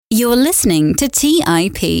You're listening to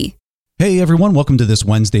TIP. Hey everyone, welcome to this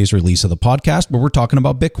Wednesday's release of the podcast where we're talking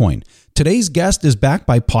about Bitcoin. Today's guest is backed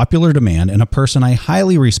by popular demand and a person I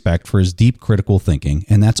highly respect for his deep critical thinking,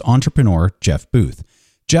 and that's entrepreneur Jeff Booth.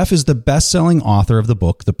 Jeff is the best-selling author of the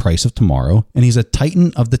book, The Price of Tomorrow, and he's a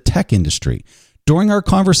titan of the tech industry. During our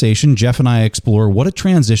conversation, Jeff and I explore what a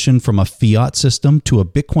transition from a fiat system to a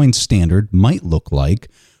Bitcoin standard might look like.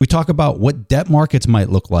 We talk about what debt markets might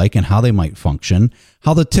look like and how they might function,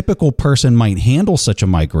 how the typical person might handle such a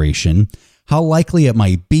migration, how likely it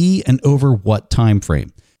might be, and over what time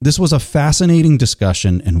frame. This was a fascinating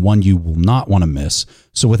discussion and one you will not want to miss.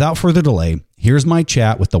 So without further delay, here's my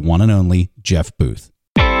chat with the one and only Jeff Booth.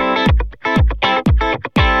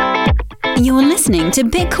 You're listening to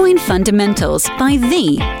Bitcoin Fundamentals by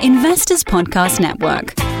the Investors Podcast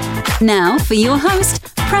Network. Now for your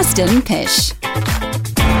host, Preston Pish.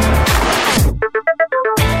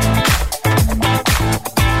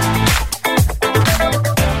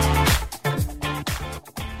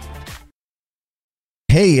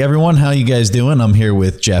 Hey everyone, how you guys doing? I'm here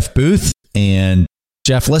with Jeff Booth. And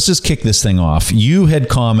Jeff, let's just kick this thing off. You had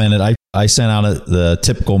commented, I sent out the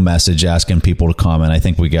typical message asking people to comment. I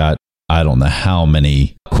think we got, I don't know how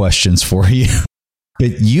many questions for you.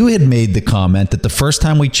 But you had made the comment that the first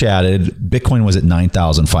time we chatted, Bitcoin was at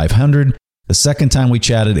 9,500. The second time we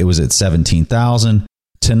chatted, it was at 17,000.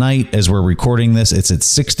 Tonight, as we're recording this, it's at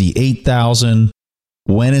 68,000.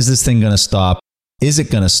 When is this thing going to stop? Is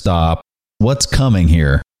it going to stop? What's coming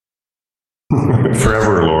here?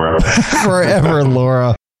 Forever, Laura. Forever,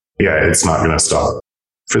 Laura. Yeah, it's not going to stop.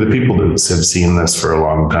 For the people that have seen this for a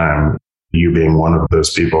long time, you being one of those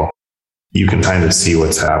people, you can kind of see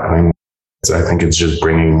what's happening. So I think it's just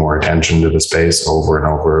bringing more attention to the space over and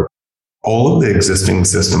over. All of the existing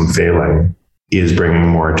system failing is bringing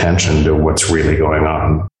more attention to what's really going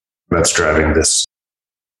on. That's driving this.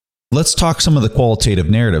 Let's talk some of the qualitative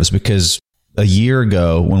narratives, because a year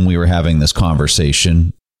ago when we were having this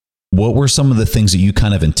conversation, what were some of the things that you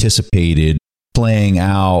kind of anticipated playing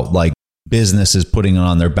out, like businesses putting it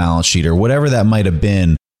on their balance sheet or whatever that might have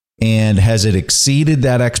been? And has it exceeded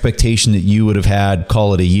that expectation that you would have had,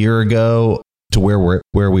 call it a year ago, to where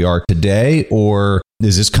we are today? Or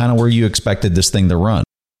is this kind of where you expected this thing to run?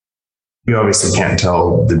 You obviously can't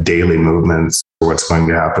tell the daily movements or what's going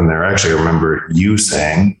to happen there. Actually, I remember you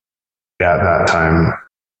saying at that time,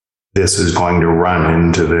 this is going to run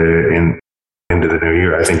into the new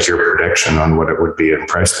year. I think your prediction on what it would be in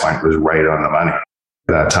price point was right on the money at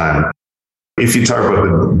that time. If you talk about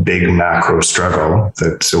the big macro struggle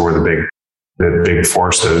or the big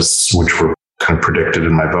forces, which were kind of predicted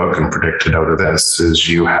in my book and predicted out of this, is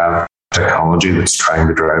you have technology that's trying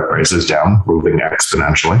to drive prices down, moving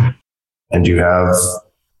exponentially. And you have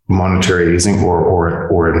monetary easing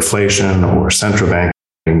or inflation or central bank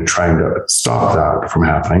trying to stop that from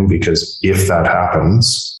happening, because if that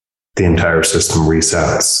happens, the entire system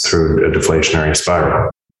resets through a deflationary spiral.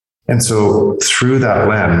 And so through that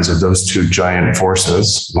lens of those two giant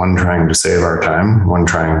forces, one trying to save our time, one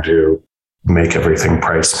trying to make everything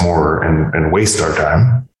price more and waste our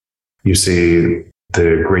time, you see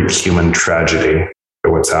the great human tragedy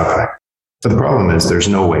of what's happening. But the problem is there's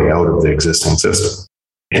no way out of the existing system.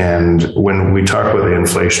 And when we talk about the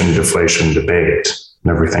inflation, deflation debate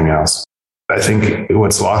and everything else, I think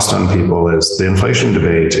what's lost on people is the inflation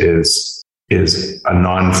debate is a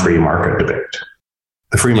non-free market debate.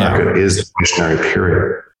 The free market is inflationary,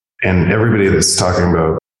 period. And everybody that's talking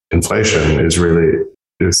about inflation is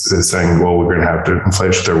saying, well, we're going to have to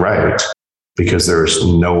inflation. They're right, because there's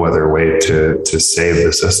no other way to save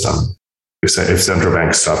the system. If central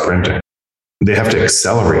banks stop printing, they have to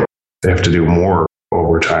accelerate. They have to do more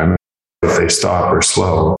over time. If they stop or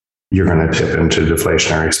slow, you're going to tip into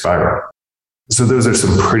deflationary spiral. So those are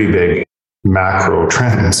some pretty big macro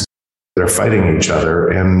trends that are fighting each other.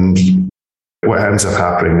 And what ends up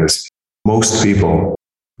happening is most people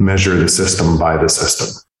measure the system by the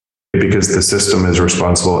system, because the system is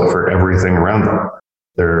responsible for everything around them.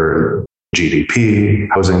 Their GDP,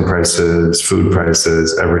 housing prices, food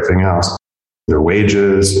prices, everything else, their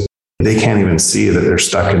wages. They can't even see that they're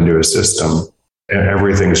stuck into a system, and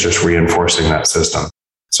everything's just reinforcing that system.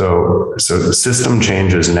 So the system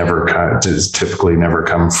changes typically never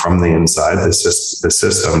come from the inside. The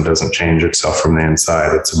system doesn't change itself from the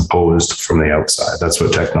inside. It's imposed from the outside. That's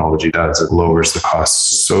what technology does. It lowers the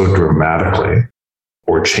costs so dramatically,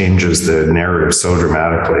 or changes the narrative so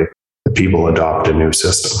dramatically, that people adopt a new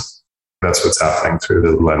system. That's what's happening through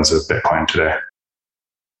the lens of Bitcoin today.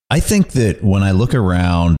 I think that when I look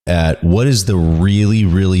around at what is the really,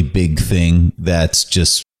 really big thing that's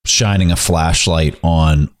just shining a flashlight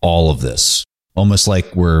on all of this, almost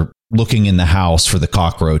like we're looking in the house for the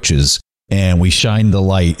cockroaches and we shine the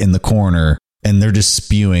light in the corner and they're just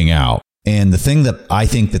spewing out. And the thing that I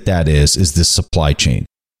think that is this supply chain.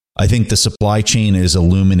 I think the supply chain is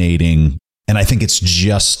illuminating, and I think it's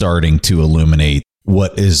just starting to illuminate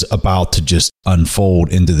what is about to just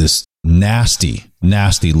unfold into this nasty,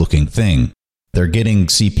 nasty looking thing. They're getting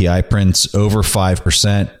CPI prints over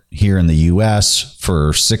 5% here in the US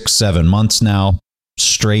for 6-7 months now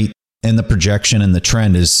straight. And the projection and the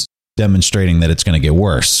trend is demonstrating that it's going to get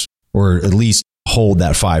worse, or at least hold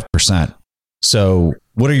that 5%. So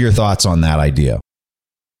what are your thoughts on that idea?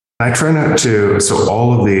 I try not to. So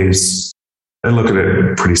all of these, I look at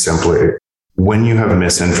it pretty simply. When you have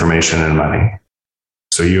misinformation and money,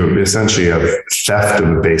 so you essentially have theft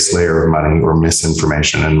of the base layer of money or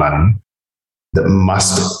misinformation and money that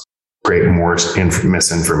must create more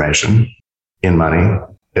misinformation in money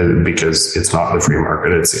because it's not the free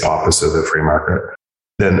market, it's the opposite of the free market.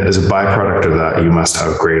 Then as a byproduct of that, you must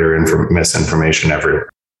have greater misinformation everywhere.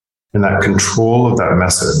 And that control of that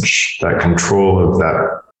message, that control of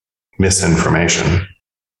that misinformation,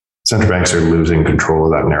 central banks are losing control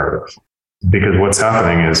of that narrative. Because what's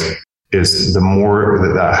happening is the more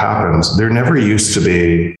that happens, there never used to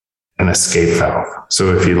be an escape valve.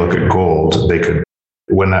 So if you look at gold,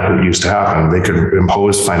 when that used to happen, they could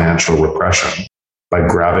impose financial repression by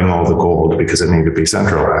grabbing all the gold because it needed to be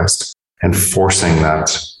centralized and forcing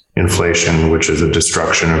that inflation, which is a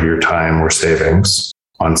destruction of your time or savings,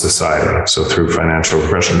 on society. So through financial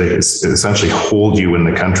repression, they essentially hold you in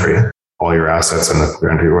the country, all your assets in the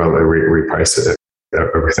country, well, they reprice it,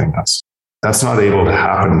 everything else. That's not able to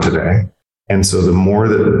happen today. And so the more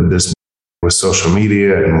that this, with social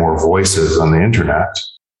media and more voices on the internet,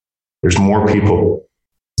 there's more people,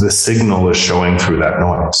 the signal is showing through that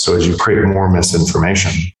noise. So as you create more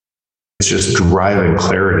misinformation, it's just driving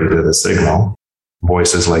clarity to the signal.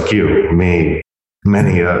 Voices like you, me,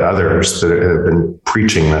 many others that have been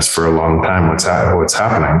preaching this for a long time, what's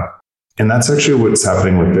happening. And that's actually what's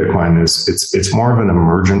happening with Bitcoin is it's more of an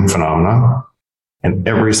emergent phenomenon. And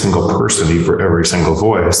every single person, every single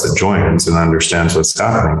voice that joins and understands what's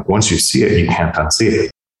happening, once you see it, you can't unsee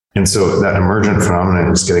it. And so that emergent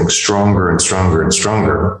phenomenon is getting stronger and stronger and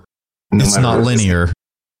stronger. It's not linear.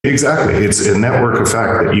 Exactly. It's a network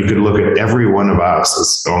effect that you could look at every one of us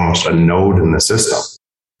as almost a node in the system.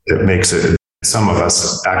 It makes it some of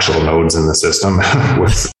us actual nodes in the system,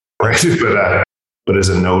 right? But as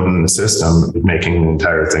a node in the system, making the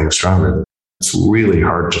entire thing stronger. It's really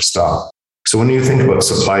hard to stop. So when you think about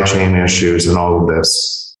supply chain issues and all of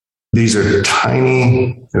this, these are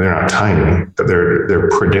tiny, they're not tiny, but they're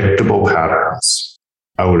predictable patterns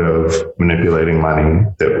out of manipulating money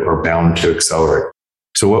that are bound to accelerate.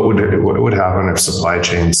 So what would happen if supply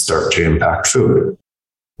chains start to impact food,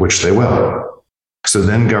 which they will? So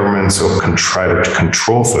then governments can try to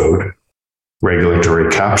control food,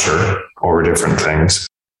 regulatory capture over different things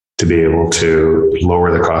to be able to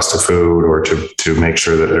lower the cost of food or to make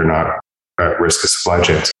sure that they're not at risk of supply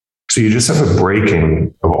chains. So you just have a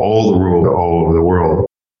breaking of all the rules all over the world.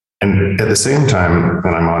 And at the same time,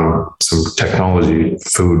 and I'm on some technology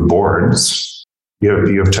food boards,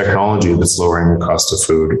 you have technology that's lowering the cost of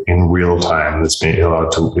food in real time, that's being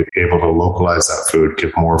allowed to be able to localize that food,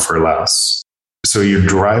 give more for less. So you're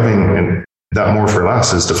driving, and that more for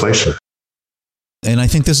less is deflation. And I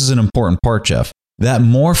think this is an important part, Jeff. That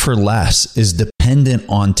more for less is dependent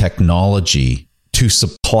on technology to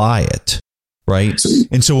supply it, right?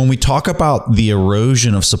 And so when we talk about the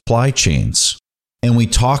erosion of supply chains, and we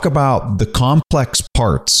talk about the complex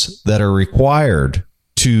parts that are required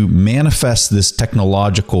to manifest this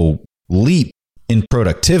technological leap in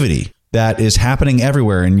productivity that is happening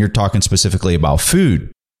everywhere, and you're talking specifically about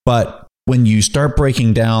food, but when you start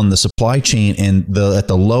breaking down the supply chain and at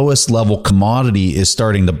the lowest level commodity is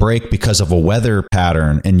starting to break because of a weather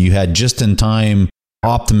pattern, and you had just-in-time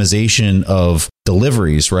optimization of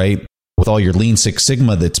deliveries, right? With all your Lean Six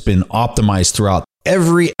Sigma that's been optimized throughout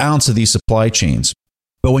every ounce of these supply chains.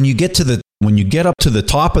 But when you get up to the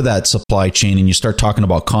top of that supply chain and you start talking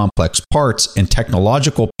about complex parts and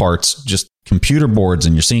technological parts, just computer boards,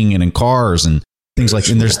 and you're seeing it in cars and things like,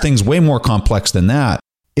 and there's things way more complex than that.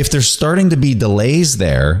 If there's starting to be delays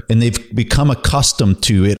there and they've become accustomed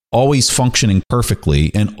to it always functioning perfectly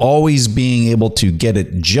and always being able to get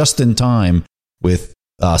it just in time with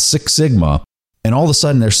Six Sigma, and all of a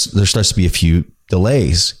sudden there starts to be a few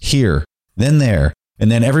delays here, then there, and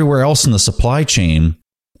then everywhere else in the supply chain,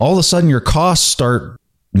 all of a sudden your costs start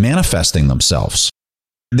manifesting themselves.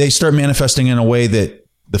 They start manifesting in a way that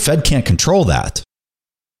the Fed can't control that.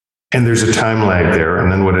 And there's a time lag there. And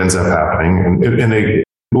then what ends up happening, and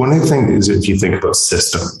One of the things is if you think about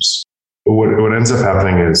systems, what ends up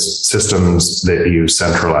happening is systems that you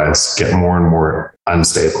centralize get more and more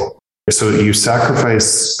unstable. So you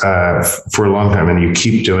sacrifice for a long time and you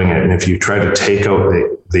keep doing it. And if you try to take out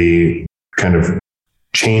the kind of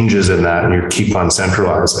changes in that and you keep on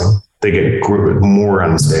centralizing, they get more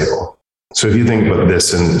unstable. So if you think about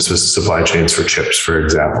this in supply chains for chips, for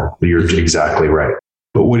example, you're exactly right.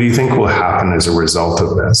 But what do you think will happen as a result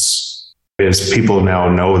of this? Is people now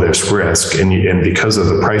know this risk, and because of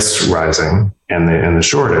the price rising and the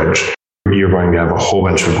shortage, you're going to have a whole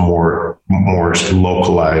bunch of more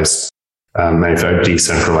localized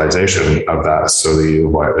decentralization of that, so that you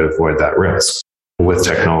avoid that risk. With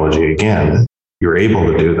technology, again, you're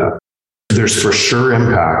able to do that. There's for sure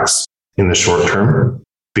impacts in the short term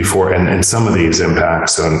before, and some of these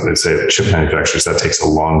impacts on, let's say, chip manufacturers, that takes a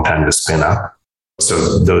long time to spin up.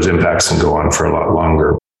 So those impacts can go on for a lot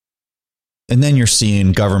longer. And then you're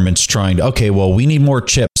seeing governments trying to, okay, well, we need more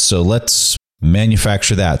chips, so let's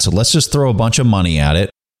manufacture that. So let's just throw a bunch of money at it.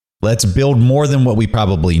 Let's build more than what we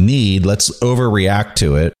probably need. Let's overreact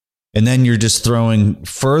to it. And then you're just throwing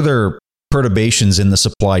further perturbations in the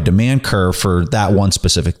supply-demand curve for that one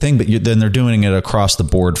specific thing. But then they're doing it across the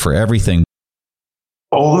board for everything.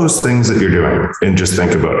 All those things that you're doing, and just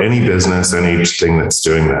think about any business, anything that's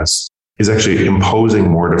doing this, is actually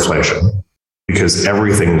imposing more deflation, because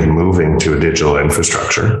everything's moving to a digital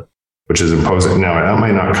infrastructure, which is imposing. Now, that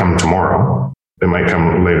might not come tomorrow. It might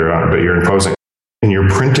come later on, but you're imposing, and you're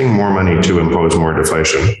printing more money to impose more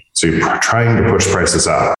deflation. So you're trying to push prices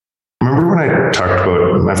up. Remember when I've talked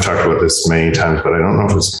about this many times, but I don't know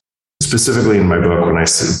if it was specifically in my book when I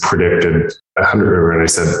predicted 100, when I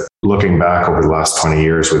said, looking back over the last 20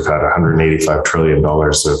 years, we've had $185 trillion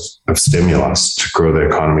of stimulus to grow the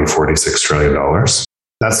economy, $46 trillion.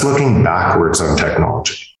 That's looking backwards on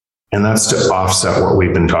technology. And that's to offset what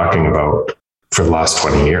we've been talking about for the last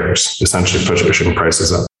 20 years, essentially pushing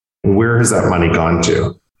prices up. Where has that money gone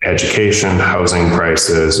to? Education, housing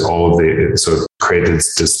prices, all of so it created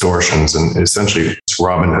distortions, and essentially it's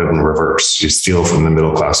Robin Hood in reverse. You steal from the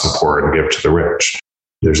middle class and poor and give to the rich.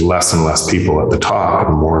 There's less and less people at the top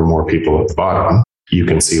and more people at the bottom. You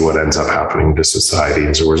can see what ends up happening to society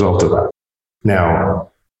as a result of that. Now,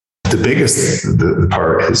 the biggest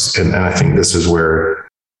part is, and I think this is where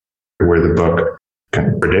the book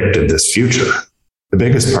kind of predicted this future. The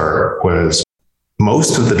biggest part was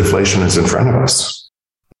most of the deflation is in front of us.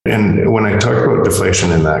 And when I talk about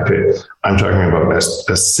deflation in that case, I'm talking about a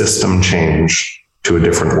system change to a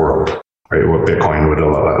different world, right? What Bitcoin would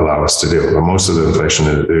allow us to do. But most of the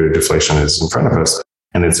deflation is in front of us,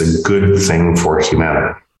 and it's a good thing for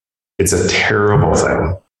humanity. It's a terrible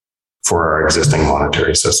thing for our existing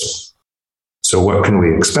monetary system. So what can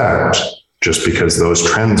we expect? Just because those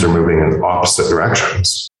trends are moving in opposite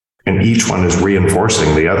directions, and each one is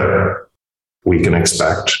reinforcing the other, we can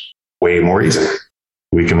expect way more easing.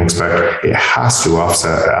 We can expect it has to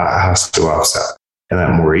offset. And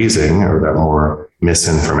that more easing, or that more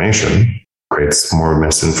misinformation, creates more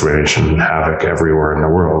misinformation and havoc everywhere in the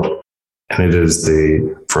world. And it is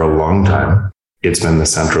for a long time, it's been the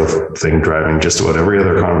central thing driving just about every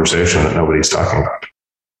other conversation that nobody's talking about.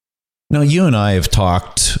 Now, you and I have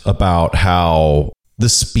talked about how the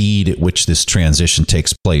speed at which this transition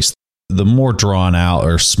takes place, the more drawn out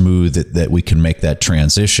or smooth that we can make that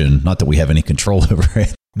transition, not that we have any control over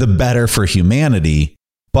it, the better for humanity.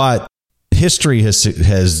 But history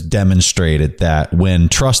has demonstrated that when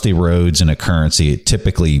trust erodes in a currency, it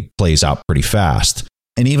typically plays out pretty fast.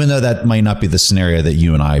 And even though that might not be the scenario that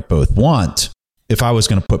you and I both want, if I was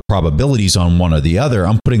going to put probabilities on one or the other,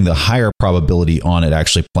 I'm putting the higher probability on it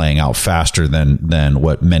actually playing out faster than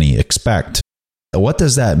what many expect. What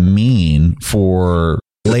does that mean for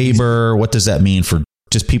labor? What does that mean for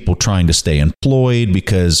just people trying to stay employed?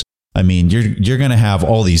 Because, I mean, you're going to have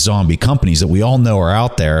all these zombie companies that we all know are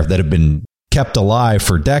out there that have been kept alive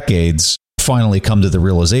for decades finally come to the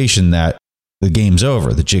realization that the game's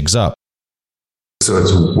over, the jig's up. So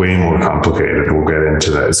it's way more complicated. We'll get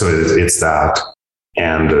into that. So it's that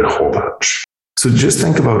and a whole bunch. So just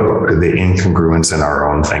think about the incongruence in our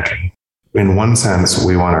own thinking. In one sense,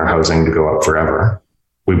 we want our housing to go up forever.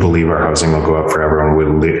 We believe our housing will go up forever, and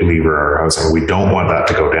we'll lever our housing. We don't want that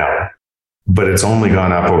to go down. But it's only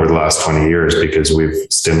gone up over the last 20 years because we've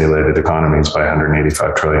stimulated economies by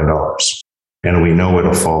 $185 trillion. And we know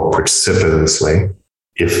it'll fall precipitously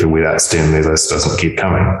if that stimulus doesn't keep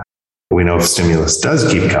coming. We know if stimulus does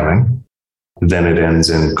keep coming, then it ends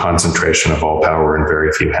in concentration of all power in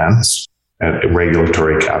very few hands. And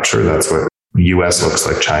regulatory capture, that's what US looks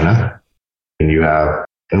like China.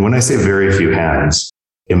 And when I say very few hands,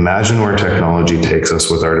 imagine where technology takes us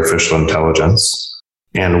with artificial intelligence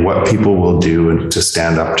and what people will do to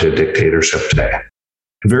stand up to dictatorship today.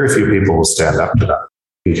 Very few people will stand up to that,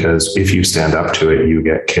 because if you stand up to it, you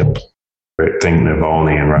get killed. Right? Think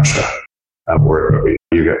Navalny in Russia, where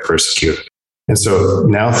you get persecuted. And so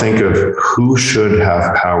now think of who should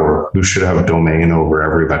have power, who should have domain over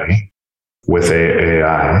everybody with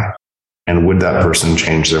AI, and would that person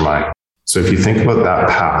change their mind? So if you think about that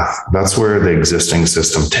path, that's where the existing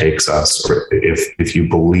system takes us. If you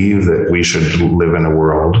believe that we should live in a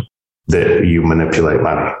world that you manipulate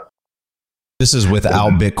money. This is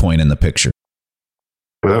without Bitcoin in the picture.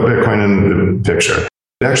 Without Bitcoin in the picture.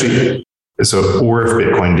 Actually, or if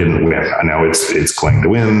Bitcoin didn't win. Now it's going to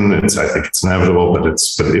win. I think it's inevitable, but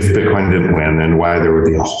if Bitcoin didn't win, then why there would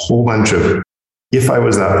be a whole bunch of, if I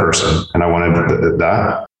was that person and I wanted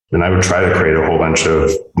that, then I would try to create a whole bunch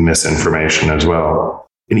of misinformation as well.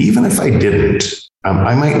 And even if I didn't,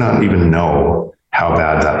 I might not even know how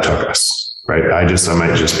bad that took us, right? I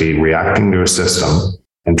might just be reacting to a system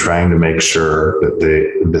and trying to make sure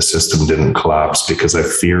that the system didn't collapse, because I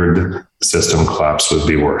feared the system collapse would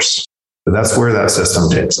be worse. But that's where that system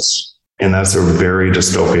takes us. And that's a very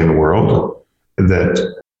dystopian world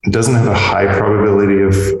that doesn't have a high probability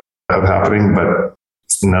of happening, but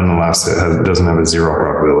nonetheless, it doesn't have a zero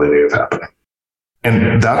probability of happening.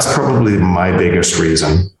 And that's probably my biggest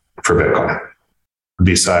reason for Bitcoin,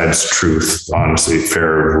 besides truth, honestly,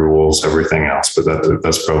 fair rules, everything else. But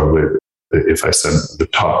that's probably, if I said the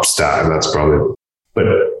top stat, that's probably. But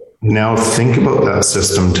now think about that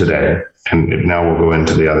system today. And now we'll go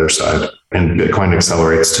into the other side. And Bitcoin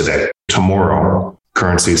accelerates today. Tomorrow,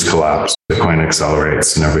 currencies collapse, Bitcoin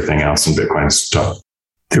accelerates, and everything else, and Bitcoin's tough.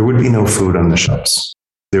 There would be no food on the shelves.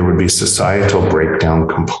 There would be societal breakdown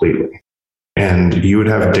completely. And you would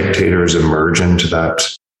have dictators emerge into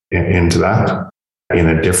that in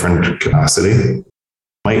a different capacity.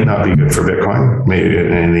 Might not be good for Bitcoin. Maybe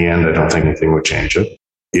in the end, I don't think anything would change it.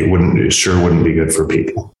 It sure wouldn't be good for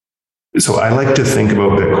people. So I like to think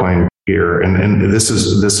about Bitcoin here, and this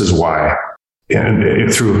is why.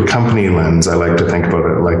 And through a company lens, I like to think about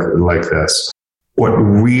it like this. What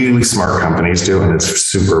really smart companies do, and it's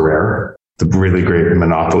super rare, the really great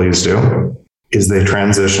monopolies do, is they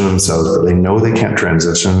transition themselves, but they know they can't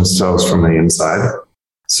transition themselves from the inside.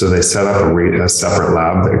 So they set up a separate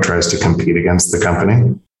lab that tries to compete against the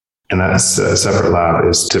company. And that separate lab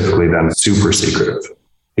is typically then super secretive.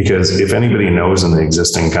 Because if anybody knows in the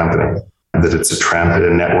existing company that it's a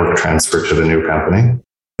network transfer to the new company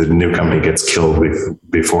gets killed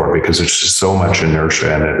before, because there's just so much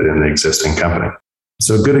inertia in the existing company.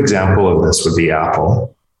 So a good example of this would be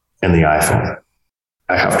Apple and the iPhone.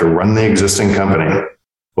 I have to run the existing company.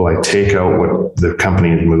 Well, I take out what the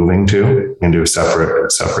company is moving to into a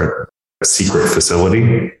separate secret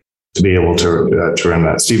facility to be able to run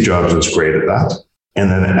that. Steve Jobs was great at that. And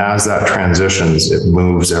then as that transitions, it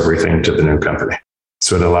moves everything to the new company.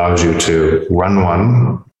 So it allows you to run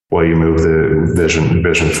one while you move the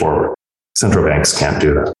vision forward. Central banks can't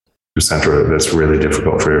do that. That's really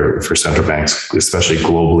difficult for central banks, especially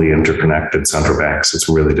globally interconnected central banks. It's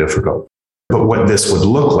really difficult. But what this would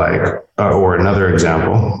look like, or another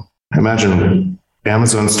example, imagine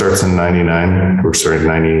Amazon starts in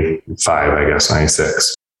 95, I guess,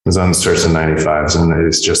 96. Amazon starts in 95, and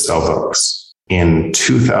it's just sell books. In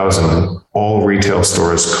 2000, all retail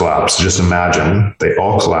stores collapse. Just imagine they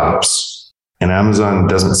all collapse, and Amazon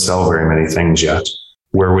doesn't sell very many things yet.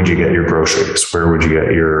 Where would you get your groceries? Where would you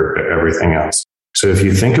get your everything else? So if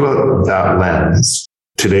you think about that lens,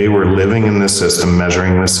 today we're living in this system,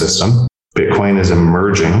 measuring this system. Bitcoin is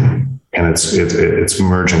emerging, and it's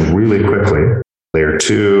emerging really quickly. Layer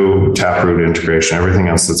 2, Taproot integration, everything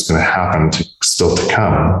else that's going to happen still to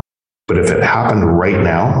come. But if it happened right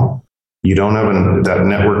now, you don't have that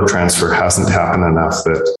network transfer hasn't happened enough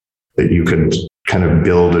that you could kind of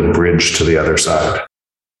build a bridge to the other side.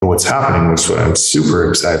 And what's happening, which what I'm super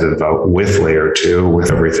excited about with Layer 2,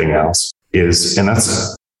 with everything else, is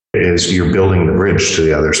you're building the bridge to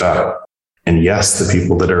the other side. And yes, the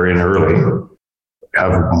people that are in early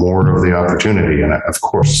have more of the opportunity. And of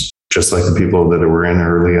course, just like the people that were in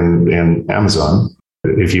early in Amazon,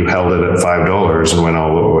 if you held it at $5 and went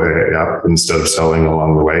all the way up instead of selling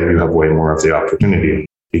along the way, you have way more of the opportunity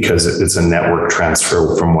because it's a network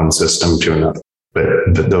transfer from one system to another.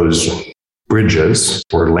 But those bridges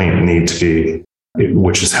or lane need to be,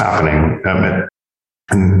 which is happening.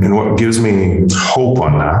 And what gives me hope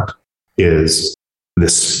on that is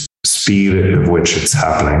this speed at which it's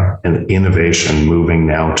happening and innovation moving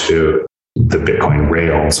now to the Bitcoin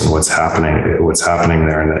rails and what's happening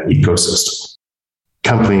there in that ecosystem.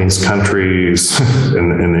 companies, countries in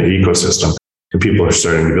the ecosystem, and people are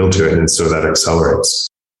starting to build to it. And so that accelerates.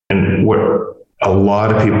 And what a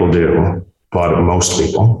lot of people do, most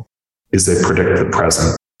people, is they predict the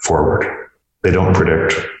present forward. They don't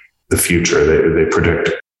predict the future. They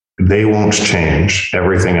predict they won't change.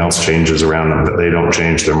 Everything else changes around them, but they don't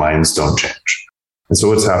change. Their minds don't change. And so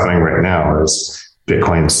what's happening right now is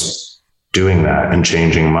Bitcoin's doing that and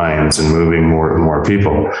changing minds and moving more and more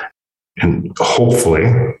people. And hopefully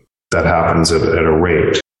that happens at a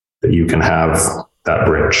rate that you can have that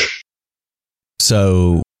bridge.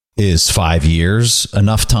 So is 5 years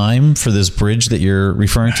enough time for this bridge that you're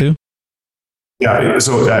referring to? Yeah,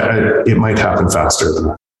 so it might happen faster than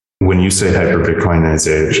that. When you say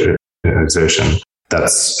hyper-Bitcoinization,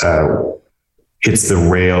 that's it's the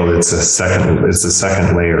rail. It's the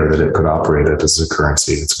second layer that it could operate at as a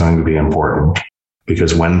currency. It's going to be important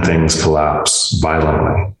because when things collapse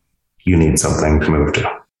violently, you need something to move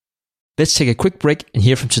to. Let's take a quick break and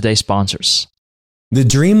hear from today's sponsors. The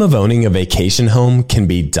dream of owning a vacation home can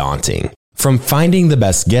be daunting. From finding the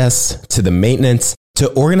best guests to the maintenance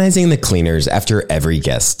to organizing the cleaners after every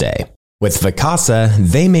guest stay. With Vacasa,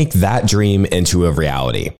 they make that dream into a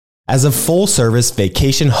reality. As a full-service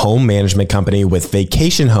vacation home management company with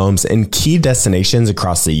vacation homes in key destinations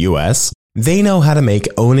across the U.S., they know how to make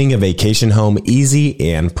owning a vacation home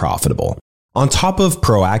easy and profitable. On top of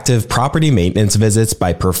proactive property maintenance visits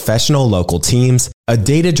by professional local teams, a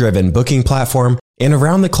data-driven booking platform, and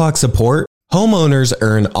around-the-clock support, homeowners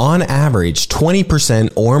earn on average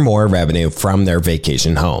 20% or more revenue from their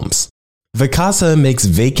vacation homes. Vacasa makes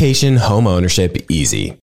vacation home ownership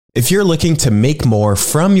easy. If you're looking to make more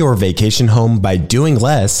from your vacation home by doing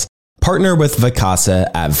less, partner with Vacasa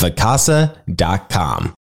at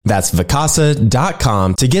vacasa.com. That's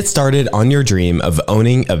vacasa.com to get started on your dream of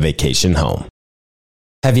owning a vacation home.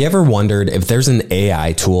 Have you ever wondered if there's an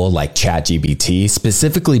AI tool like ChatGPT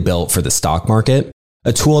specifically built for the stock market?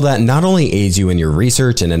 A tool that not only aids you in your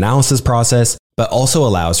research and analysis process, but also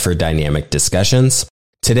allows for dynamic discussions?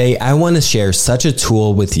 Today, I want to share such a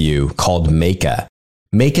tool with you called Meka.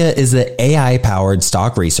 Meka is the AI-powered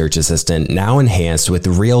stock research assistant now enhanced with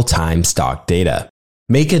real-time stock data.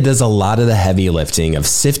 Meka does a lot of the heavy lifting of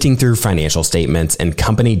sifting through financial statements and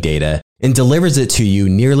company data and delivers it to you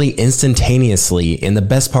nearly instantaneously, and the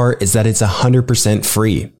best part is that it's 100%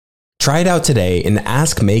 free. Try it out today and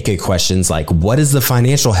ask Meka questions like, what is the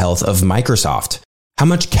financial health of Microsoft? How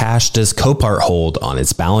much cash does Copart hold on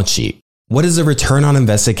its balance sheet? What is the return on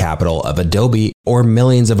invested capital of Adobe, or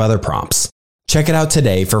millions of other prompts? Check it out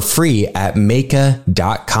today for free at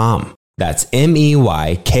Meka.com. That's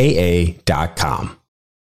MEYKA.com.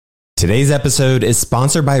 Today's episode is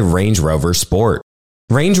sponsored by Range Rover Sport.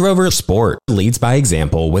 Range Rover Sport leads by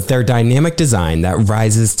example with their dynamic design that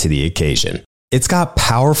rises to the occasion. It's got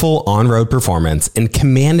powerful on-road performance and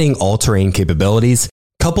commanding all-terrain capabilities,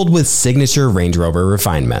 coupled with signature Range Rover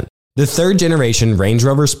refinement. The third-generation Range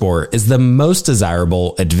Rover Sport is the most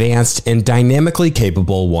desirable, advanced, and dynamically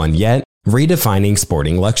capable one yet, redefining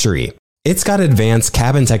sporting luxury. It's got advanced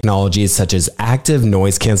cabin technologies such as active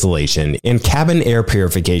noise cancellation and cabin air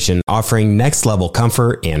purification, offering next-level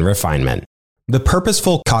comfort and refinement. The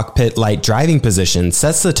purposeful cockpit-like driving position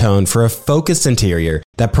sets the tone for a focused interior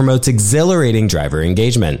that promotes exhilarating driver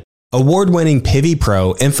engagement. Award-winning Pivi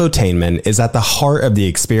Pro infotainment is at the heart of the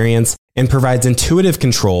experience and provides intuitive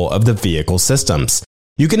control of the vehicle systems.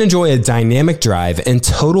 You can enjoy a dynamic drive and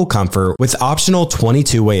total comfort with optional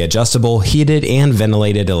 22-way adjustable, heated and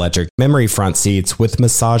ventilated electric memory front seats with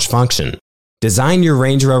massage function. Design your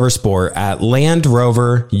Range Rover Sport at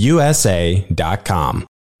LandRoverUSA.com.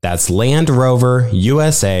 That's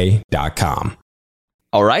LandRoverUSA.com.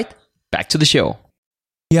 All right, back to the show.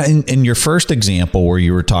 Yeah, in your first example where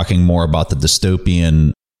you were talking more about the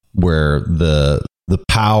dystopian, where the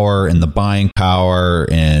power and the buying power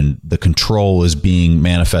and the control is being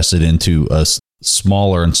manifested into a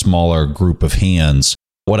smaller and smaller group of hands.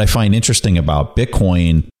 What I find interesting about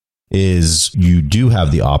Bitcoin is you do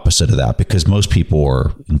have the opposite of that, because most people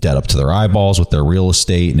are in debt up to their eyeballs with their real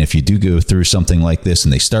estate. And if you do go through something like this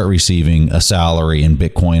and they start receiving a salary in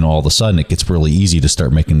Bitcoin, all of a sudden it gets really easy to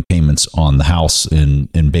start making payments on the house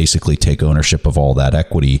and basically take ownership of all that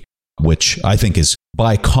equity, which I think is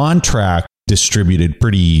by contract distributed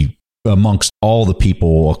pretty amongst all the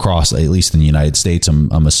people across, at least in the United States.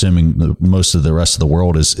 I'm assuming most of the rest of the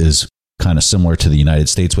world is kind of similar to the United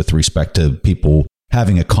States with respect to people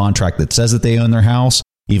having a contract that says that they own their house,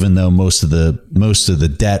 even though most of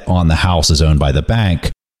the debt on the house is owned by the bank.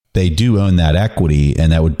 They do own that equity,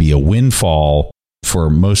 and that would be a windfall for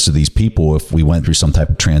most of these people if we went through some type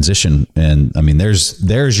of transition. And I mean,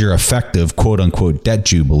 there's your effective quote unquote debt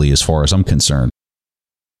jubilee as far as I'm concerned.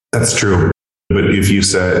 That's true. But if you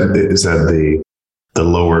said the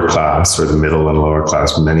lower class or the middle and lower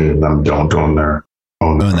class, many of them don't own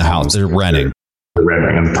the house. They're renting. They're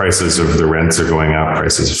renting, and the prices of the rents are going up,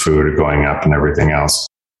 prices of food are going up, and everything else.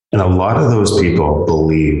 And a lot of those people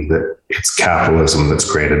believe that it's capitalism that's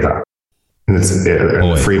created that. And it's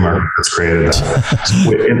a free market that's created that.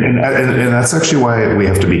 and that's actually why we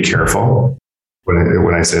have to be careful.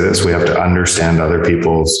 When I say this, we have to understand other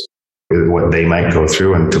people's, what they might go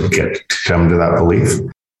through and to come to that belief.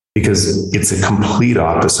 Because it's a complete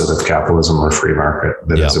opposite of capitalism or free market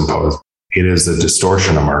that is imposed. It is the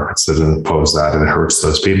distortion of markets that impose that, and it hurts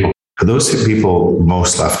those people. For those people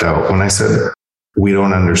most left out, when I said we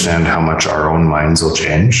don't understand how much our own minds will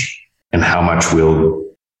change and how much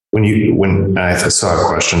when I saw a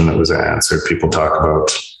question that was answered, people talk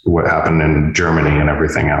about what happened in Germany and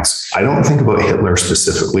everything else. I don't think about Hitler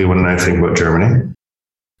specifically when I think about Germany.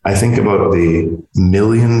 I think about the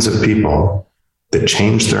millions of people that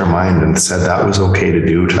changed their mind and said that was okay to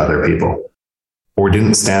do to other people, or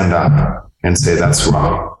didn't stand up and say that's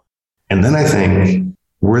wrong. And then I think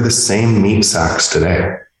we're the same meat sacks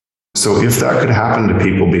today. So if that could happen to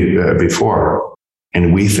people before,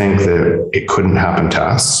 and we think that it couldn't happen to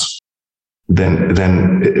us, then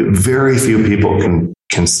very few people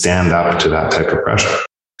can stand up to that type of pressure.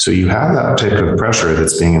 So you have that type of pressure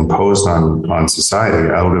that's being imposed on society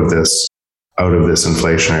out of this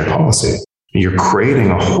inflationary policy. You're creating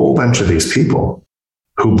a whole bunch of these people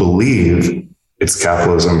who believe it's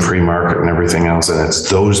capitalism, free market, and everything else, and it's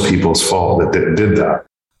those people's fault that did that.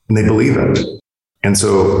 And they believe it. And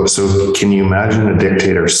so can you imagine a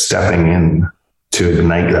dictator stepping in to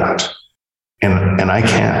ignite that? And I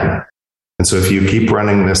can. And so if you keep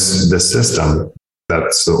running this system,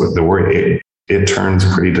 that's the worry. It turns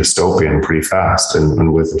pretty dystopian pretty fast.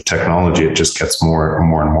 And with technology, it just gets more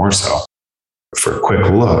and more so. For a quick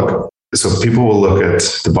look, so people will look at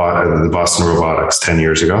the Boston Robotics 10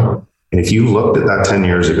 years ago. And if you looked at that 10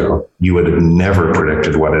 years ago, you would have never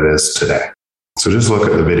predicted what it is today. So just look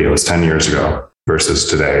at the videos 10 years ago versus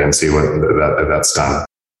today and see what that's done.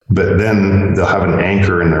 But then they'll have an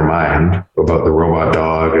anchor in their mind about the robot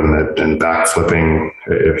dog and backflipping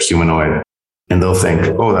humanoid. And they'll think,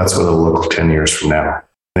 oh, that's what it'll look 10 years from now.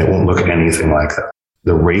 And it won't look anything like that.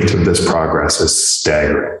 The rate of this progress is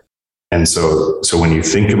staggering. And so when you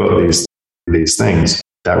think about these things,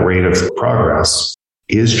 that rate of progress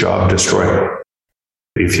is job destroying.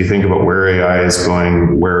 If you think about where AI is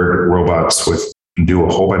going, where robots do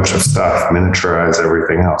a whole bunch of stuff, miniaturize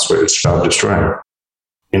everything else, where it's job destroying.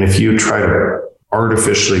 And if you try to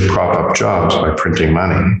artificially prop up jobs by printing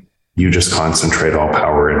money, you just concentrate all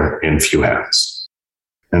power in few hands.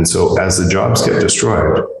 And so as the jobs get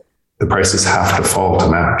destroyed, the prices have to fall to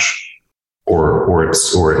match, or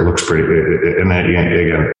it looks pretty. And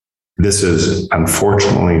again, this is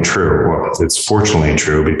unfortunately true. Well, it's fortunately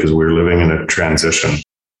true because we're living in a transition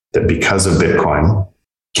that, because of Bitcoin,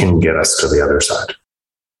 can get us to the other side.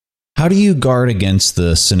 How do you guard against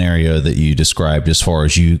the scenario that you described, as far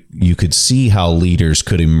as you could see how leaders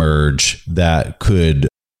could emerge that could,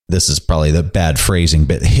 this is probably the bad phrasing,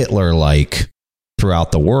 but Hitler-like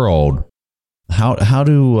throughout the world? How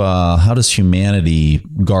does humanity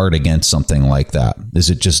guard against something like that? Is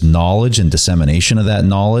it just knowledge and dissemination of that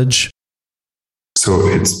knowledge? So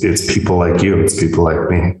it's people like you, it's people like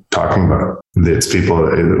me talking about it. It's people,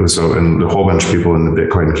 and a whole bunch of people in the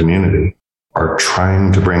Bitcoin community are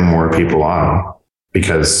trying to bring more people on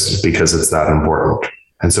because it's that important.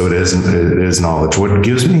 And so it is knowledge. What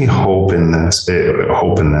gives me hope in this,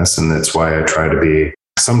 and that's why I try to be,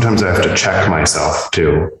 sometimes I have to check myself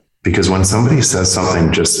too, because when somebody says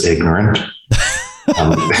something just ignorant,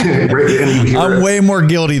 I'm way more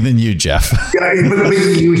guilty than you, Jeff. Yeah, but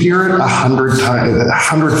you hear it 100 times,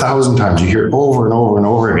 100,000 times. You hear it over and over and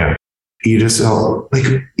over again. You just go,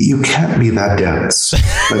 you can't be that dense.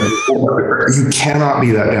 You cannot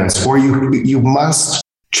be that dense, or you must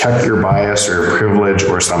check your bias or privilege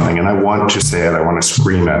or something. And I want to say it, I want to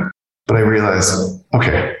scream it, but I realize,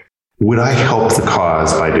 okay, would I help the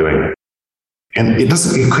cause by doing it? And it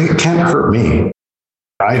can't hurt me.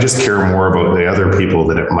 I just care more about the other people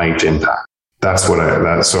that it might impact.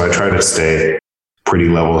 So I try to stay pretty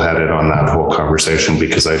level-headed on that whole conversation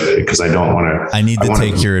because I don't want to. I need to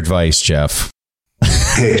take your advice, Jeff.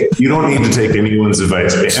 Hey, you don't need to take anyone's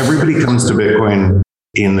advice. Everybody comes to Bitcoin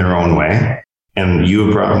in their own way, and you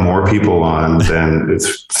have brought more people on than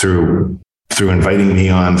through through inviting me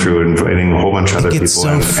on, through inviting a whole bunch of other people. It's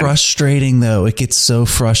so frustrating, though. It gets so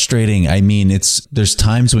frustrating. I mean, there's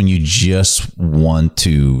times when you just want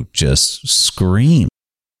to just scream.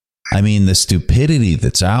 I mean, the stupidity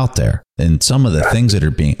that's out there and some of the things that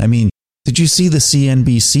are being, I mean, did you see the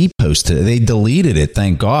CNBC post today? They deleted it,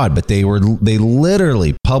 thank God, but they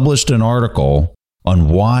literally published an article on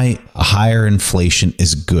why higher inflation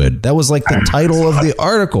is good. That was like the title of the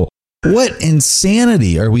article. What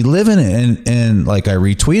insanity are we living in? And like I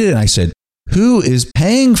retweeted and I said, who is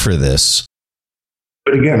paying for this?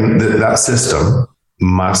 But again, that system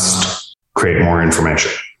must create more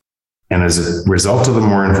information. And as a result of the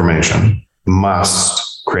more information,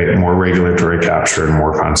 must create more regulatory capture and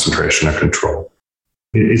more concentration of control.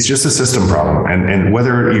 It's just a system problem. And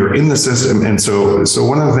whether you're in the system, and so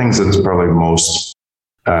one of the things that's probably most,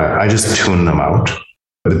 I just tune them out.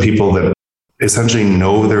 The people that essentially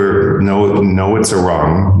know it's a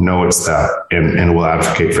wrong, know it's that, and will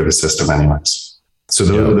advocate for the system anyways. So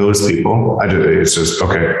those people, it's just,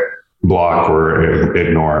 okay, block or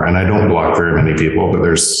ignore. And I don't block very many people, but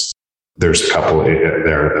there's a couple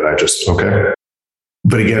there that I just, okay.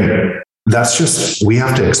 But again, that's just, we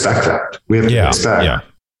have to expect that. We have to expect. Yeah.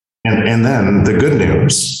 And then the good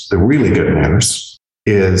news, the really good news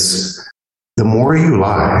is the more you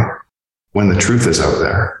lie when the truth is out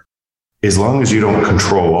there, as long as you don't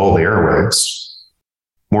control all the airwaves,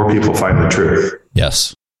 more people find the truth.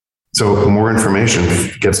 Yes. So more information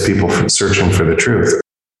gets people searching for the truth.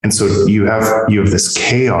 And so you have this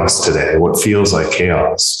chaos today, what feels like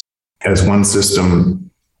chaos, as one system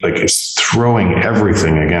like is throwing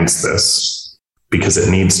everything against this because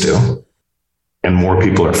it needs to. And more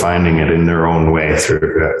people are finding it in their own way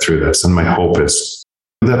through this. And my hope is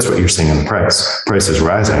that's what you're seeing in the price. Price is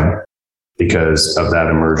rising because of that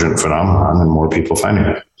emergent phenomenon and more people finding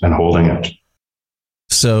it and holding it.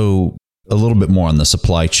 So a little bit more on the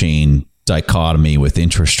supply chain dichotomy with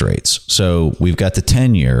interest rates. So we've got the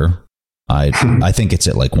 10-year. I think it's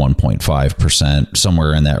at like 1.5%,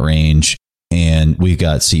 somewhere in that range. And we've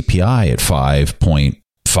got CPI at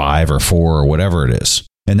 5.5 or 4 or whatever it is.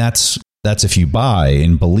 And that's if you buy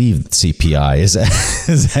and believe that CPI is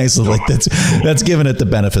actually like that's giving it the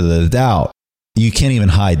benefit of the doubt. You can't even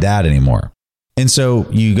hide that anymore. And so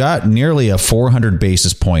you got nearly a 400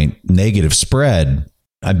 basis point negative spread.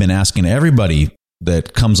 I've been asking everybody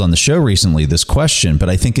that comes on the show recently this question, but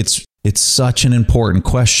I think it's such an important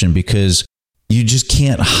question because you just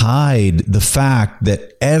can't hide the fact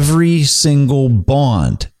that every single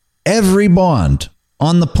bond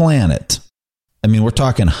on the planet, I mean, we're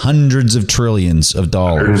talking hundreds of trillions of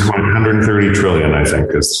dollars. 130 trillion, I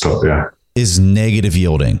think, is negative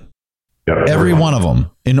yielding. Yep, every one of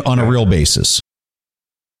them on a real basis.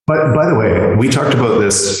 But by the way, we talked about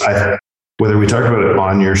this, whether we talked about it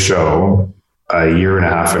on your show a year and a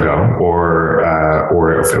half ago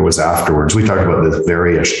or if it was afterwards, we talked about this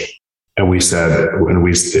very issue. And we said,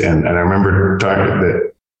 and I remember talking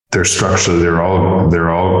that they're structurally, they're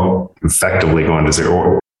all effectively going to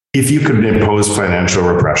zero. If you could impose financial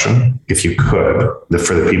repression, if you could,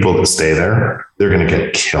 for the people that stay there, they're going to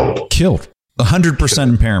get killed. 100%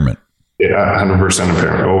 impairment. 100%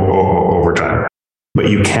 impairment over time. But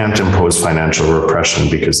you can't impose financial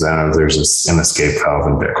repression because then there's an escape valve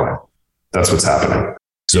in Bitcoin. That's what's happening.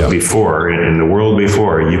 So before, in the world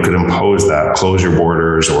before, you could impose that, close your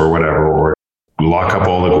borders or whatever, or lock up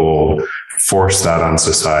all the gold, force that on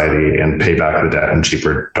society and pay back the debt in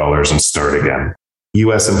cheaper dollars and start again.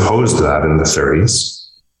 US imposed that in the 30s.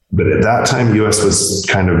 But at that time, US was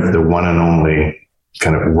kind of the one and only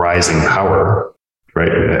kind of rising power, right,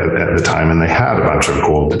 at the time. And they had a bunch of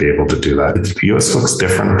gold to be able to do that. The US looks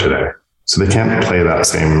different today. So they can't play that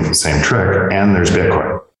same trick. And there's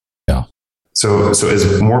Bitcoin. Yeah. So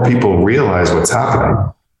as more people realize what's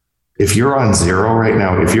happening, if you're on zero right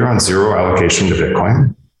now, if you're on zero allocation to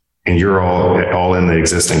Bitcoin and you're all in the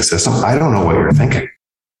existing system, I don't know what you're thinking.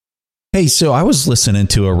 Hey, so I was listening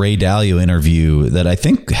to a Ray Dalio interview that I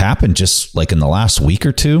think happened just like in the last week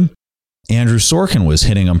or two. Andrew Sorkin was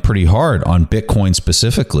hitting him pretty hard on Bitcoin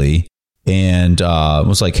specifically. And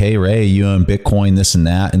was like, hey, Ray, you own Bitcoin, this and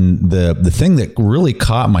that. And the thing that really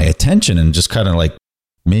caught my attention and just kind of like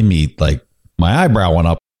made me like my eyebrow went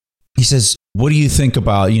up. He says, what do you think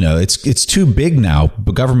about, it's too big now,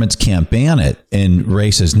 but governments can't ban it. And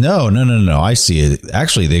Ray says, no. I see it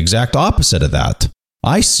actually the exact opposite of that.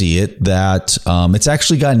 I see it that it's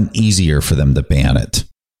actually gotten easier for them to ban it.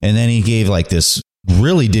 And then he gave like this,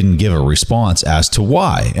 really didn't give a response as to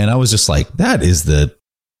why. And I was just like, that is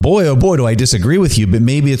oh boy, do I disagree with you, but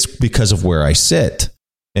maybe it's because of where I sit.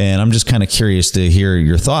 And I'm just kind of curious to hear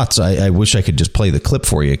your thoughts. I wish I could just play the clip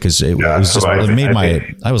for you because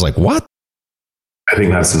I was like, what? I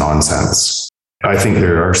think that's nonsense. I think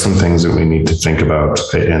there are some things that we need to think about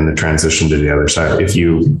in the transition to the other side. If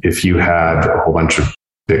you had a whole bunch of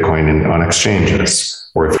Bitcoin on exchanges,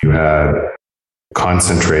 or if you had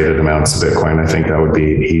concentrated amounts of Bitcoin, I think that would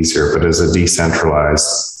be easier. But as a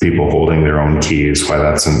decentralized people holding their own keys, why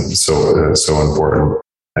that's so important,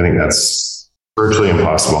 I think that's virtually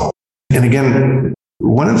impossible. And again,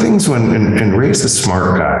 one of the things and Ray's a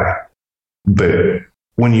smart guy, but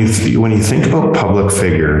when you think about public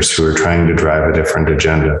figures who are trying to drive a different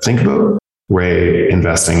agenda, think about Ray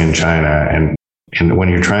investing in China, and when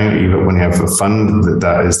you have a fund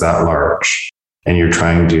that is that large, and you're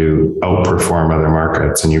trying to outperform other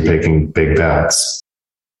markets, and you're taking big bets.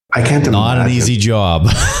 I can't imagine. Not an easy job.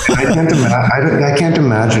 I can't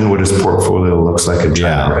imagine what his portfolio looks like in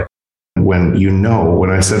China. Right?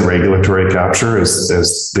 When I said regulatory capture is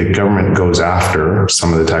as the government goes after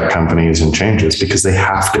some of the tech companies and changes because they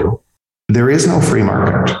have to. There is no free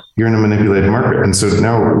market. You're in a manipulated market. And so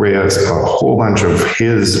now Ray has a whole bunch of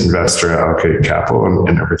his investor allocated capital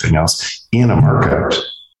and everything else in a market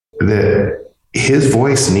that his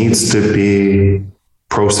voice needs to be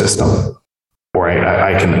pro-system. Or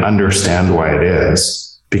I can understand why it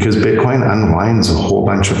is, because Bitcoin unwinds a whole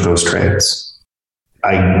bunch of those trades.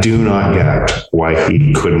 I do not get why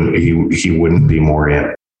he wouldn't be more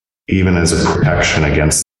in, even as a protection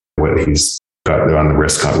against what he's got on the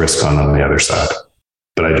risk on the other side.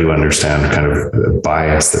 But I do understand kind of the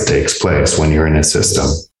bias that takes place when you're in a system.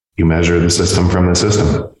 You measure the system from the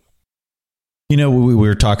system. We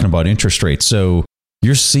were talking about interest rates. So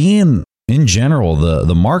you're seeing, in general,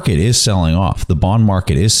 the market is selling off. The bond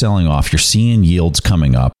market is selling off. You're seeing yields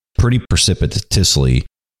coming up pretty precipitously.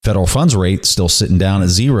 Federal funds rate still sitting down at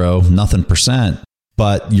 0%,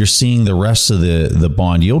 but you're seeing the rest of the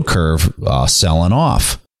bond yield curve selling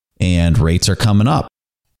off, and rates are coming up.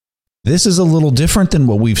 This is a little different than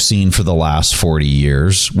what we've seen for the last 40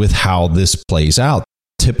 years with how this plays out.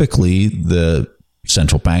 Typically, the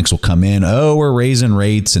central banks will come in, we're raising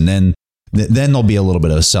rates, and then there'll be a little bit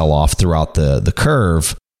of a sell-off throughout the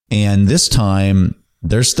curve. And this time,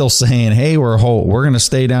 they're still saying, hey, we're going to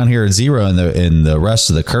stay down here at 0, and the rest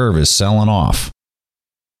of the curve is selling off.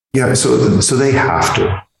 Yeah, so they have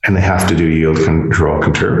to. And they have to do yield control,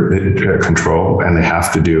 and they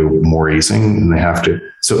have to do more easing, and they have to.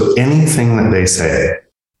 So anything that they say,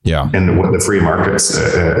 and what the free market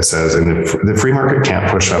says, and the free market can't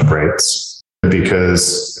push up rates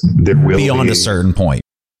because there will beyond a certain point.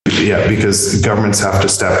 Yeah, because governments have to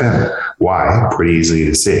step in. Why? Pretty easy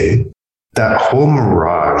to see. That whole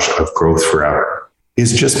mirage of growth forever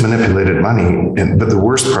is just manipulated money. But the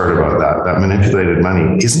worst part about that manipulated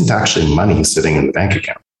money isn't actually money sitting in the bank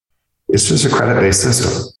account. It's just a credit-based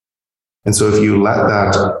system. And so if you let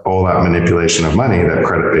all that manipulation of money, that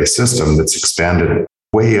credit-based system that's expanded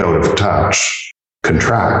way out of touch,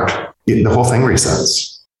 contract, the whole thing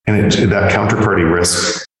resets. And that counterparty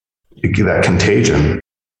risk, that contagion,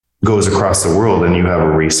 goes across the world, and you have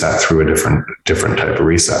a reset through a different type of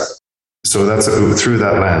reset. So that's through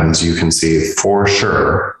that lens, you can see for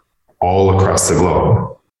sure all across the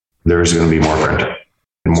globe, there's going to be more printing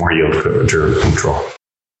and more yield control.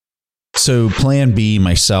 So Plan B,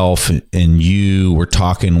 myself and you were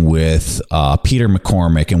talking with Peter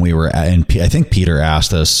McCormick, and I think Peter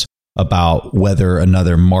asked us about whether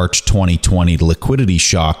another March 2020 liquidity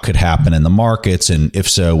shock could happen in the markets, and if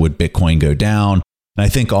so, would Bitcoin go down? And I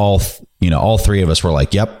think all three of us were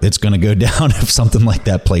like, yep, it's going to go down if something like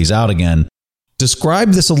that plays out again.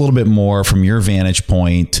 Describe this a little bit more from your vantage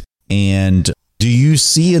point. And do you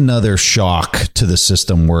see another shock to the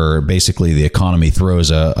system where basically the economy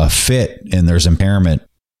throws a fit and there's impairment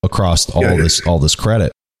across all this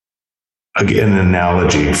credit? Again, an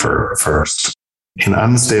analogy first. In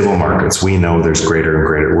unstable markets, we know there's greater and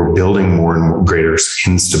greater. We're building more and greater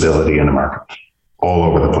instability in the market all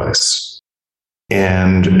over the place.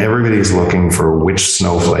 And everybody's looking for which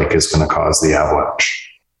snowflake is going to cause the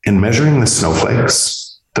avalanche. And measuring the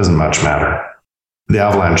snowflakes doesn't much matter. The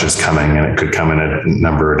avalanche is coming, and it could come in a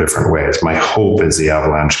number of different ways. My hope is the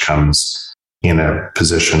avalanche comes in a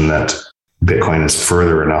position that Bitcoin is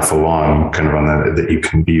further enough along, kind of that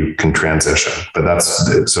you can transition. But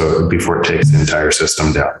that's so before it takes the entire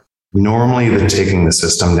system down. Normally, taking the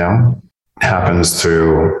system down happens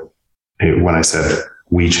through, when I said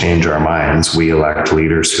we change our minds, we elect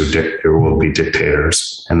leaders who will be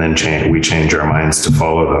dictators, and then we change our minds to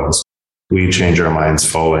follow those. We change our minds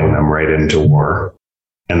following them right into war.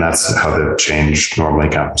 And that's how the change normally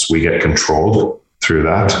comes. We get controlled through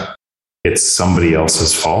that. it's somebody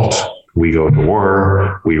else's fault. We go to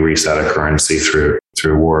war, we reset a currency through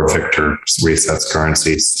war. Victor resets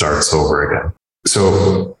currency, starts over again.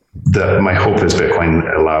 So my hope is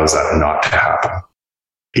Bitcoin allows that not to happen.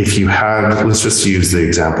 If you had, let's just use the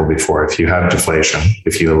example before, if you had deflation,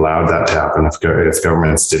 if you allowed that to happen, if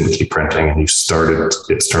governments didn't keep printing and it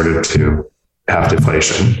started to have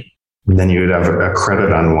deflation, then you would have a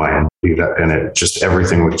credit unwind, and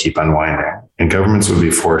everything would keep unwinding. And governments would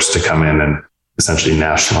be forced to come in and essentially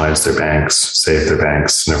nationalize their banks, save their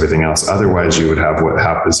banks and everything else. Otherwise, you would have what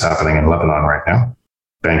is happening in Lebanon right now.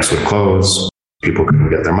 Banks would close, people couldn't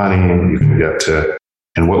get their money, you can get to...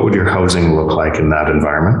 And what would your housing look like in that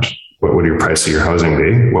environment? What would your price of your housing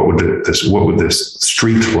be? What would this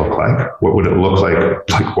street look like? What would it look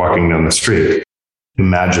like walking down the street?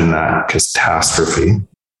 Imagine that catastrophe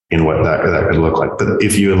in what that could look like. But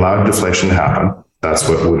if you allowed deflation to happen, that's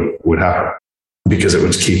what would happen, because it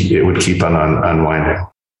would keep on unwinding.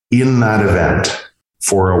 In that event,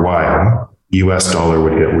 for a while, US dollar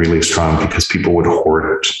would get really strong because people would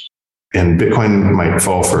hoard it. And Bitcoin might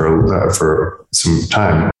fall for some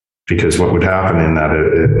time, because what would happen in that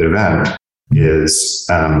event is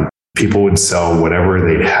people would sell whatever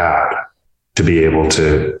they had to be able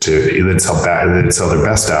to they'd sell their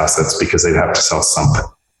best assets, because they'd have to sell something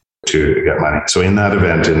to get money. So in that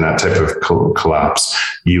event, in that type of collapse,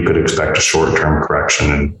 you could expect a short-term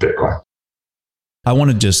correction in Bitcoin. I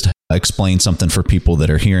want to just explain something for people that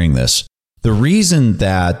are hearing this. The reason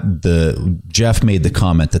that Jeff made the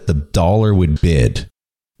comment that the dollar would bid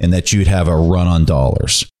and that you'd have a run on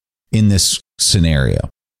dollars in this scenario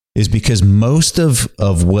is because most of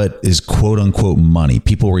what is quote unquote money,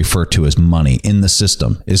 people refer to as money in the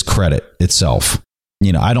system, is credit itself.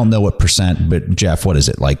 You know, I don't know what percent, but Jeff, what is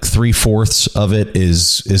it? Like 3/4 of it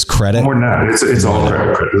is credit? More than that. It's all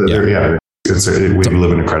credit. Yeah. We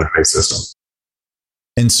live in a credit-based system.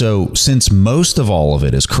 And so since most of all of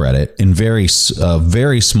it is credit, and very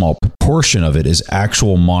small proportion of it is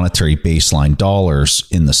actual monetary baseline dollars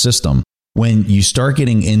in the system, when you start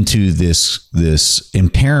getting into this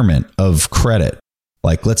impairment of credit,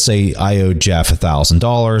 like let's say I owe Jeff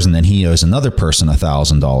 $1,000 and then he owes another person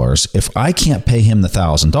 $1,000. If I can't pay him the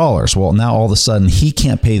 $1,000, well, now all of a sudden he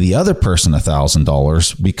can't pay the other person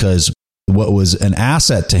 $1,000 because what was an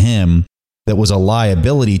asset to him that was a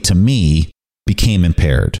liability to me became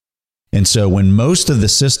impaired. And so when most of the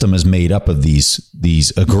system is made up of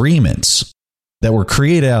these agreements that were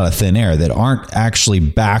created out of thin air, that aren't actually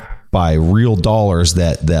backed by real dollars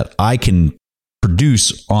that I can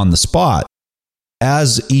produce on the spot,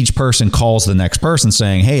 as each person calls the next person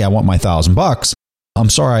saying, hey, I want my $1,000. I'm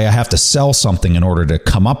sorry, I have to sell something in order to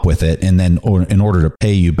come up with it. And then in order to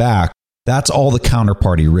pay you back, that's all the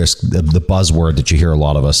counterparty risk, the buzzword that you hear a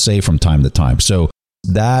lot of us say from time to time. So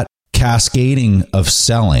that cascading of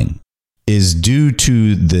selling is due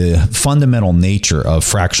to the fundamental nature of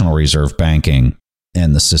fractional reserve banking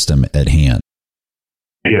and the system at hand.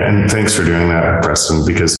 Yeah, and thanks for doing that, Preston,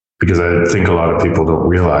 because I think a lot of people don't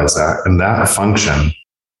realize that. And that function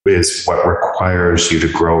is what requires you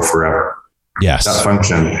to grow forever. Yes. That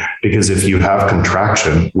function, because if you have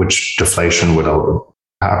contraction, which deflation would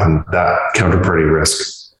happen, that counterparty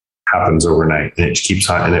risk happens overnight, and it keeps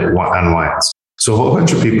on, and it unwinds. So a whole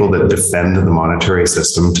bunch of people that defend the monetary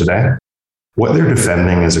system today, what they're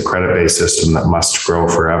defending is a credit-based system that must grow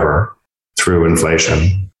forever through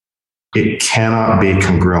inflation. It cannot be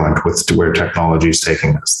congruent with where technology is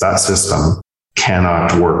taking us. That system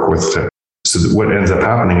cannot work with it. So what ends up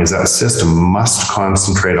happening is that system must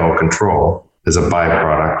concentrate all control as a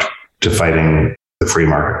byproduct to fighting the free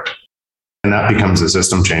market. And that becomes a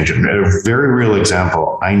system change. And a very real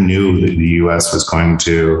example, I knew that the US was going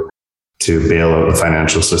to bail out the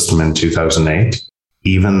financial system in 2008,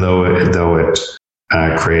 even though it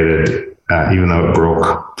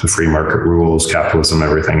broke the free market rules, capitalism,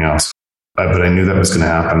 everything else. But I knew that was going to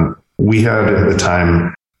happen. We had at the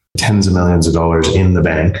time tens of millions of dollars in the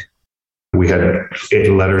bank. We had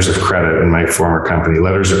letters of credit in my former company,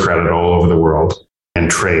 letters of credit all over the world, and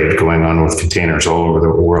trade going on with containers all over the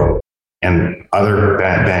world. And other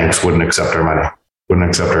banks wouldn't accept our money, wouldn't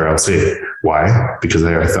accept our LC. Why? Because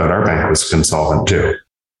I thought our bank was insolvent too.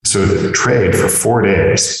 So the trade for 4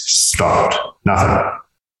 days stopped. Nothing.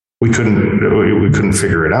 We couldn't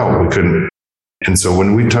figure it out. We couldn't. And so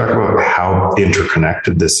when we talk about how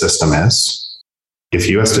interconnected this system is, if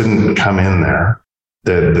US didn't come in there,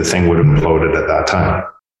 the thing would have imploded at that time.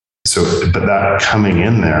 So, but that coming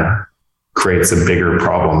in there creates a bigger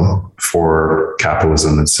problem for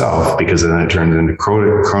capitalism itself, because then it turns into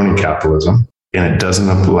crony capitalism, and it doesn't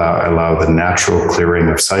allow the natural clearing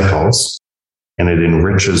of cycles and it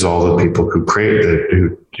enriches all the people who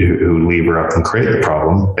who lever up and create the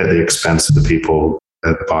problem at the expense of the people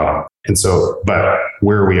at the bottom. And so, but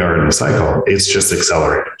where we are in the cycle, it's just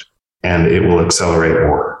accelerated, and it will accelerate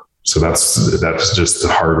more. So that's just the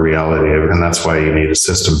hard reality of it, and that's why you need a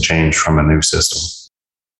system change from a new system.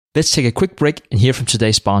 Let's take a quick break and hear from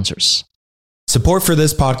today's sponsors. Support for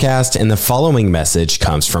this podcast and the following message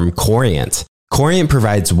comes from Corient. Corient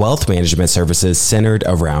provides wealth management services centered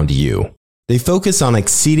around you. They focus on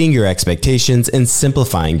exceeding your expectations and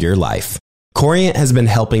simplifying your life. Corient has been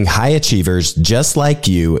helping high achievers just like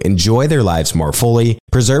you enjoy their lives more fully,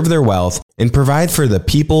 preserve their wealth, and provide for the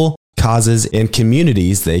people, causes, and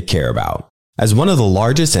communities they care about. As one of the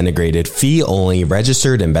largest integrated fee-only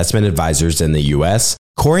registered investment advisors in the U.S.,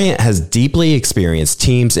 Corient has deeply experienced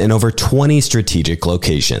teams in over 20 strategic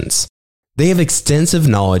locations. They have extensive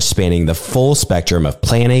knowledge spanning the full spectrum of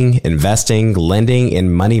planning, investing, lending,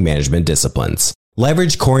 and money management disciplines.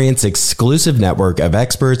 Leverage Corient's exclusive network of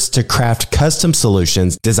experts to craft custom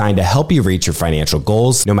solutions designed to help you reach your financial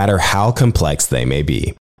goals, no matter how complex they may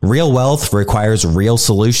be. Real wealth requires real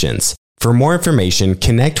solutions. For more information,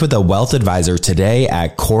 connect with a wealth advisor today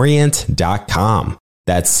at Corient.com.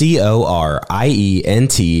 That's Corient.com.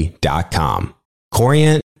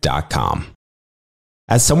 Corient.com.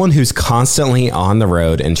 As someone who's constantly on the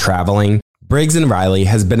road and traveling, Briggs & Riley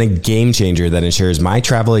has been a game changer that ensures my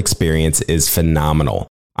travel experience is phenomenal.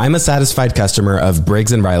 I'm a satisfied customer of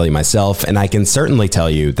Briggs & Riley myself, and I can certainly tell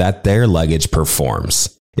you that their luggage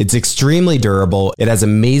performs. It's extremely durable, it has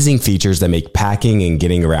amazing features that make packing and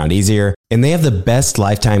getting around easier, and they have the best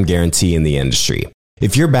lifetime guarantee in the industry.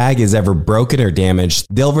 If your bag is ever broken or damaged,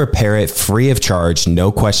 they'll repair it free of charge,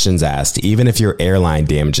 no questions asked, even if your airline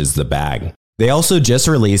damages the bag. They also just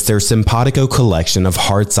released their Simpatico collection of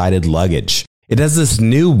hard-sided luggage. It has this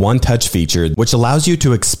new one-touch feature which allows you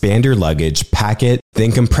to expand your luggage, pack it,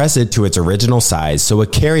 then compress it to its original size so a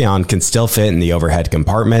carry-on can still fit in the overhead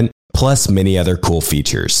compartment, plus many other cool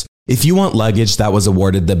features. If you want luggage that was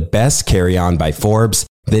awarded the best carry-on by Forbes,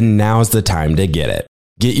 then now's the time to get it.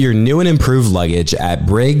 Get your new and improved luggage at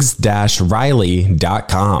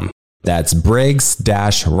Briggs-Riley.com. That's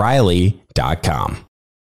Briggs-Riley.com.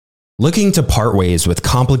 Looking to part ways with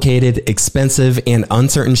complicated, expensive, and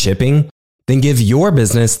uncertain shipping? Then give your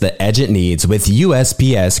business the edge it needs with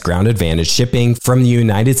USPS Ground Advantage shipping from the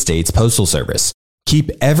United States Postal Service. Keep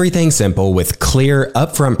everything simple with clear,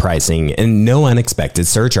 upfront pricing and no unexpected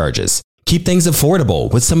surcharges. Keep things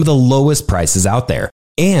affordable with some of the lowest prices out there.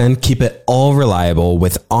 And keep it all reliable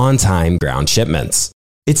with on-time ground shipments.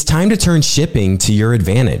 It's time to turn shipping to your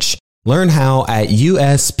advantage. Learn how at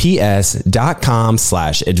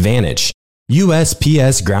USPS.com/advantage.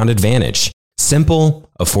 USPS Ground Advantage. Simple,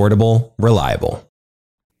 affordable, reliable.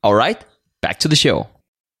 All right, back to the show.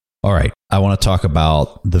 All right, I want to talk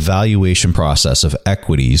about the valuation process of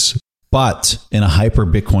equities, but in a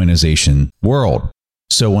hyper-Bitcoinization world.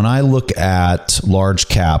 So when I look at large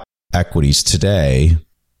cap equities today,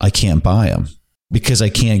 I can't buy them because I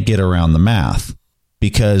can't get around the math.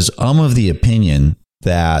 Because I'm of the opinion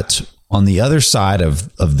that on the other side of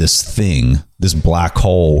this thing, this black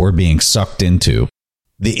hole we're being sucked into,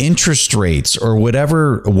 the interest rates or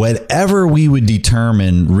whatever we would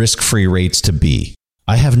determine risk-free rates to be,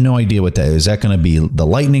 I have no idea what that is. Is that going to be the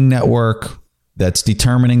Lightning Network that's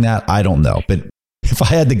determining that? I don't know. But if I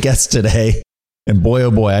had to guess today, and boy, oh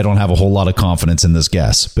boy, I don't have a whole lot of confidence in this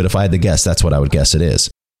guess. But if I had to guess, that's what I would guess it is.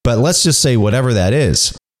 But let's just say whatever that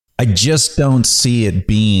is, I just don't see it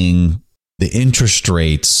being the interest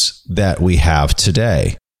rates that we have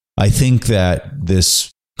today. I think that this,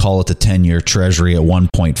 call it the 10-year treasury at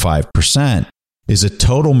 1.5%, is a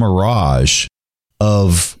total mirage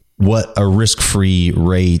of what a risk-free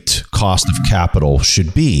rate cost of capital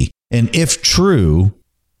should be. And if true,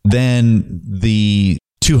 then the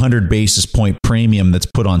 200 basis point premium that's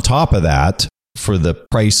put on top of that for the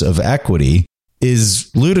price of equity is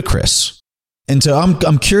ludicrous. And so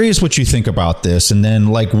I'm curious what you think about this. And then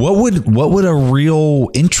like, what would a real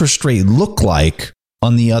interest rate look like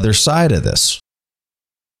on the other side of this?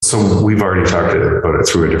 So we've already talked about it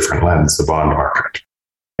through a different lens, the bond market,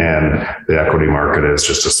 and the equity market is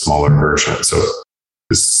just a smaller version. So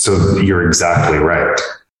you're exactly right.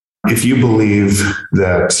 If you believe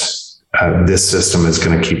that this system is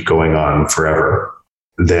going to keep going on forever,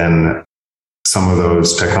 then some of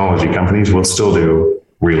those technology companies will still do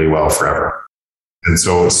really well forever. And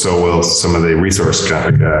so will some of the resource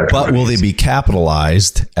companies. But will they be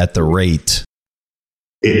capitalized at the rate?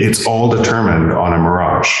 It's all determined on a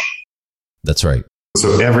mirage. That's right.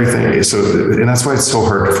 So and that's why it's so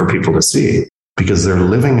hard for people to see, because they're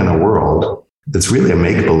living in a world that's really a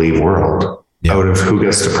make-believe world. out of who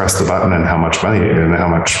gets to press the button and how much money and how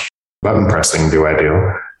much button pressing do I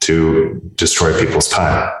do to destroy people's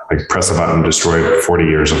time. Like press a button, destroy 40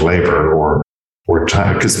 years of labor or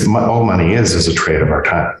time, because all money is a trade of our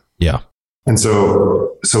time. Yeah. And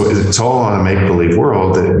so it's all on a make-believe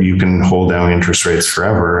world that you can hold down interest rates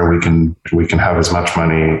forever and we can have as much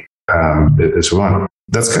money as we want.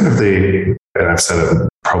 That's kind of and I've said it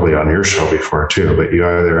probably on your show before too, but you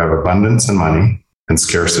either have abundance in money and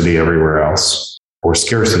scarcity everywhere else, or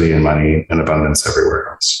scarcity in money and abundance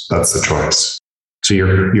everywhere else. That's the choice. So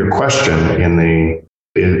your question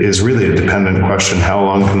is really a dependent question. How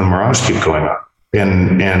long can the mirage keep going on?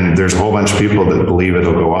 And there's a whole bunch of people that believe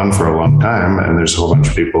it'll go on for a long time. And there's a whole bunch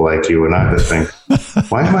of people like you and I that think,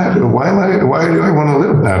 why do I want to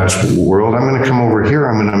live in that world? I'm going to come over here.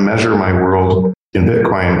 I'm going to measure my world in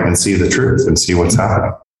Bitcoin and see the truth and see what's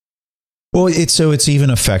happening. Well, it's even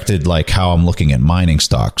affected like how I'm looking at mining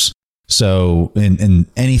stocks. So in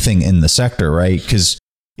anything in the sector, right? Because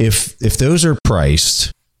if those are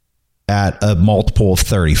priced at a multiple of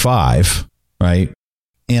 35, right?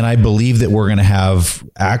 And I believe that we're going to have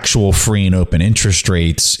actual free and open interest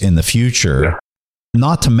rates in the future. Yeah.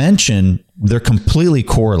 Not to mention, they're completely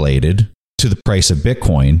correlated to the price of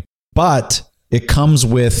Bitcoin, but it comes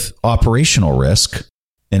with operational risk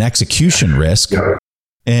and execution risk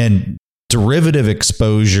and derivative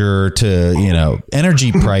exposure to,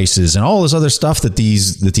 energy prices and all this other stuff that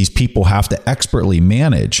these people have to expertly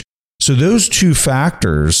manage. So those two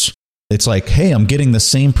factors, it's like, hey, I'm getting the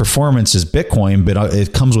same performance as Bitcoin, but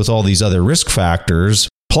it comes with all these other risk factors.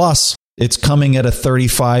 Plus, it's coming at a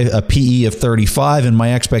PE of 35. And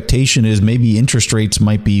my expectation is maybe interest rates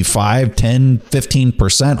might be 5, 10,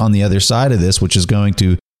 15% on the other side of this, which is going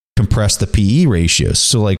to compress the PE ratios.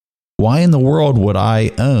 So like, why in the world would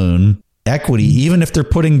I own equity, even if they're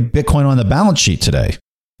putting Bitcoin on the balance sheet today?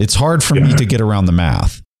 It's hard for me to get around the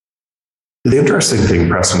math. The interesting thing,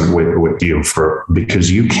 Preston, with you,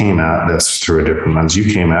 because you came at this through a different lens,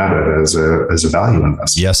 you came at it as a value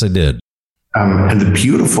investor. Yes, I did. And the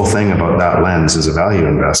beautiful thing about that lens as a value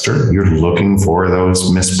investor, you're looking for those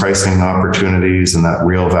mispricing opportunities and that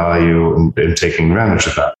real value and taking advantage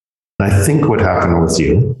of that. And I think what happened with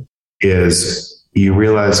you is you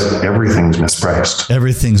realize everything's mispriced.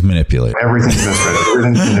 Everything's manipulated. Everything's mispriced.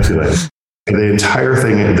 Everything's manipulated.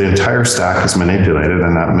 The entire stack is manipulated,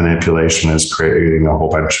 and that manipulation is creating a whole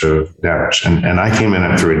bunch of damage. And I came in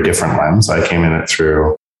it through a different lens. I came in it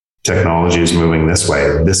through technology is moving this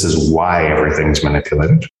way. This is why everything's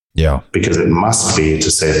manipulated. Yeah. Because it must be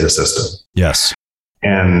to save the system. Yes.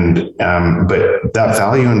 And, but that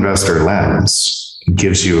value investor lens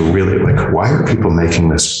gives you a really, like, why are people making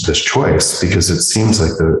this choice? Because it seems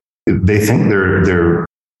like they think they're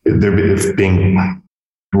being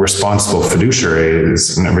responsible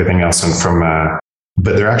fiduciaries and everything else, and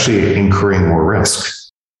but they're actually incurring more risk.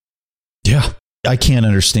 Yeah, I can't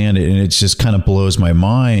understand it, and it just kind of blows my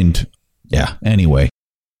mind. Yeah. Anyway,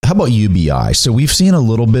 how about UBI? So we've seen a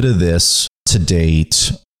little bit of this to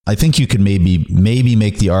date. I think you could maybe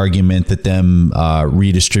make the argument that them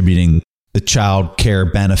redistributing the child care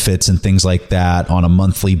benefits and things like that on a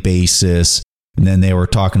monthly basis. And then they were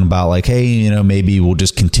talking about like, hey, maybe we'll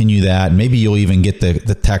just continue that. Maybe you'll even get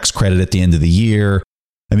the tax credit at the end of the year.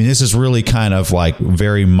 I mean, this is really kind of like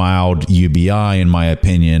very mild UBI, in my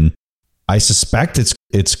opinion. I suspect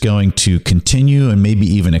it's going to continue and maybe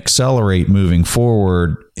even accelerate moving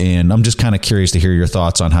forward. And I'm just kind of curious to hear your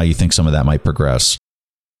thoughts on how you think some of that might progress.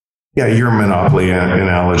 Yeah, your monopoly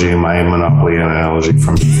analogy and my monopoly analogy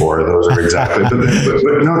from before, those are exactly. but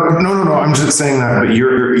no. I'm just saying that. But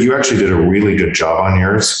you actually did a really good job on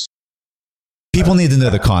yours. People need to know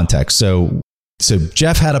the context. So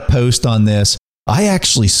Jeff had a post on this. I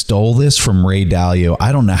actually stole this from Ray Dalio.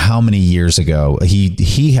 I don't know how many years ago.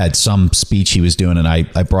 He had some speech he was doing, and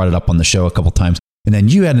I brought it up on the show a couple times. And then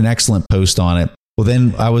you had an excellent post on it. Well,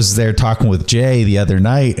 then I was there talking with Jay the other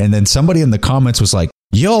night, and then somebody in the comments was like,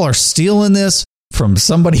 y'all are stealing this from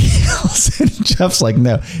somebody else. And Jeff's like,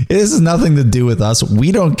 no, this has nothing to do with us.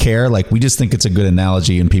 We don't care. Like, we just think it's a good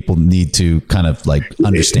analogy, and people need to kind of like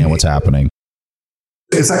understand what's happening.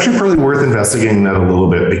 It's actually probably worth investigating that a little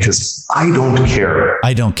bit, because I don't care.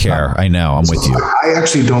 I don't care. I know. I'm with you. I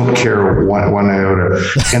actually don't care one iota.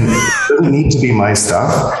 And it doesn't need to be my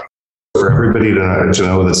stuff. For everybody to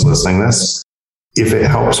know that's listening to this, if it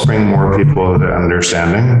helps bring more people to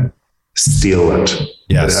understanding, steal it.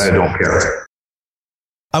 Yes. I don't care.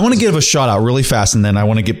 I want to give a shout out really fast, and then I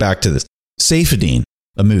want to get back to this. Saifedean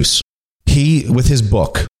Ammous, he, with his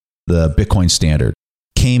book, The Bitcoin Standard,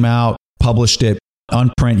 came out, published it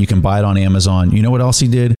on print. You can buy it on Amazon. You know what else he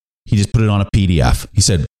did? He just put it on a PDF. He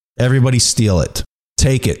said, Everybody steal it.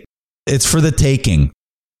 Take it. It's for the taking.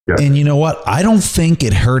 Yeah. And you know what? I don't think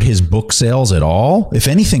it hurt his book sales at all. If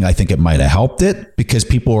anything, I think it might have helped it because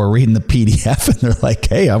people were reading the PDF and they're like,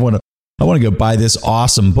 hey, I want to go buy this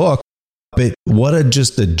awesome book. But what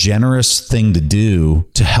just a generous thing to do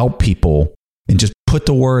to help people and just put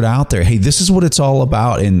the word out there. Hey, this is what it's all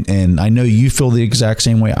about. And I know you feel the exact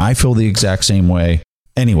same way. I feel the exact same way.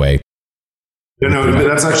 Anyway. No,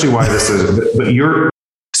 that's actually why this is,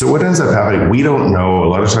 so what ends up happening, we don't know. A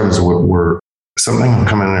lot of times we're something will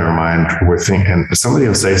come in our mind, we're thinking, somebody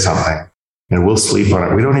will say something and we'll sleep on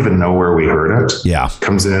it. We don't even know where we heard it. Yeah.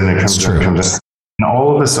 Comes in. And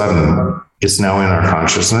all of a sudden it's now in our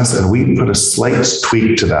consciousness and we put a slight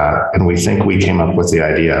tweak to that and we think we came up with the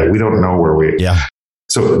idea. We don't know where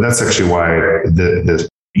so that's actually why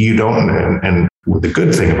you don't, and the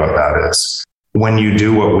good thing about that is when you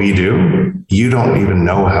do what we do, you don't even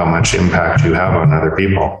know how much impact you have on other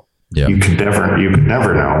people. Yeah. You could never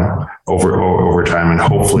know over time, and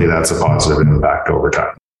hopefully that's a positive impact over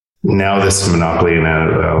time. Now this monopoly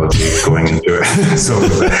analogy going into it. So,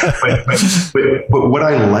 but what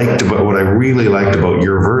I really liked about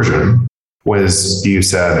your version was you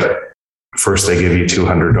said first they give you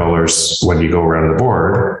 $200 when you go around the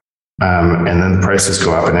board. And then the prices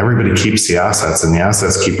go up and everybody keeps the assets and the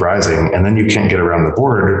assets keep rising. And then you can't get around the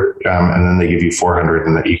board. And then they give you 400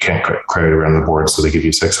 and that you can't credit around the board. So they give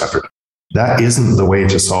you 600. That isn't the way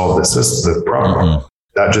to solve the problem. Mm-hmm.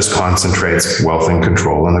 That just concentrates wealth and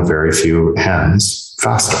control in a very few hands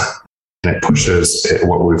faster. And it pushes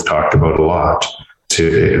what we've talked about a lot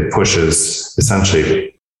it pushes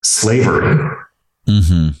essentially slavery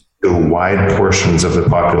to wide portions of the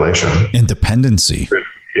population. Independency.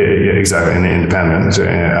 Exactly, and independent,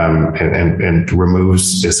 and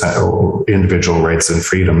removes individual rights and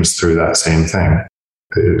freedoms through that same thing.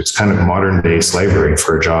 It's kind of modern day slavery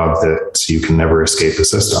for a job that you can never escape the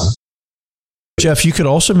system. Jeff, you could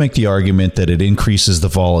also make the argument that it increases the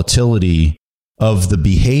volatility of the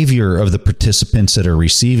behavior of the participants that are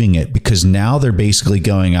receiving it, because now they're basically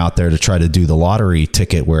going out there to try to do the lottery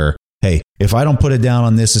ticket where, hey, if I don't put it down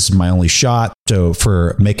on this is my only shot. So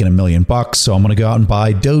for making $1 million, so I'm going to go out and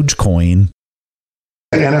buy Dogecoin.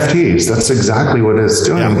 NFTs, that's exactly what it's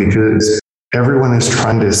doing, because everyone is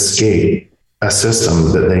trying to escape a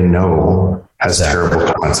system that they know has terrible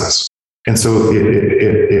consequences. And so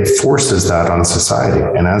it forces that on society.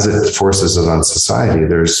 And as it forces it on society,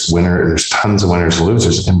 there's tons of winners and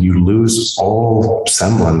losers, and you lose all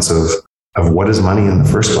semblance of what is money in the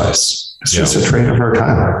first place. It's just a trade of our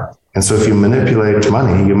time. And so if you manipulate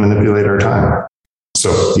money, you manipulate our time.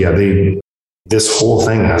 So this whole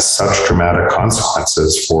thing has such dramatic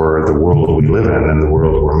consequences for the world we live in and the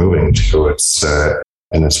world we're moving to.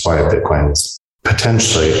 And it's why Bitcoin is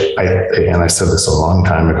potentially, and I said this a long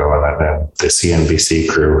time ago, and the CNBC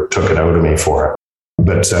crew took it out of me for it.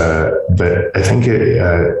 But I think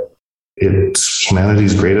it's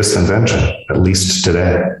humanity's greatest invention, at least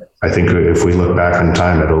today. I think if we look back in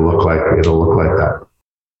time, it'll look like that.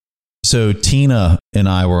 So Tina and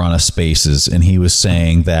I were on a Spaces, and he was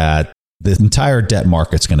saying that the entire debt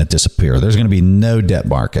market's going to disappear. There's going to be no debt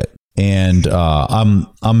market. And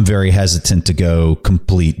I'm very hesitant to go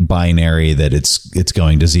complete binary that it's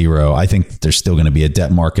going to zero. I think that there's still going to be a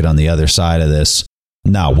debt market on the other side of this.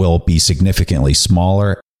 Now, will it be significantly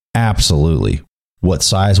smaller? Absolutely. What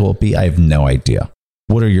size will it be? I have no idea.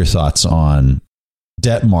 What are your thoughts on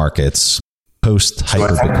debt markets post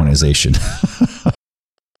hyper-Bitcoinization?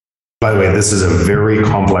 By the way, this is a very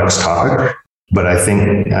complex topic, but I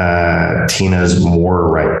think Tina's more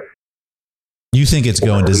right. You think it's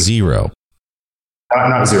going to zero?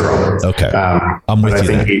 Not zero. Okay. I'm with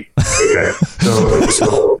you.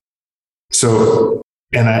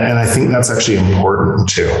 And I think that's actually important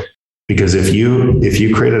too, because if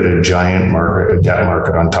you created a giant market, a debt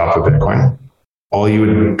market on top of Bitcoin, all you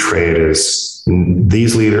would trade is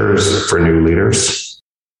these leaders for new leaders,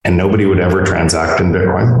 and nobody would ever transact in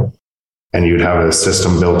Bitcoin. And you'd have a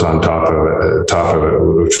system built on top of it,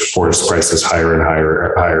 which forced prices higher and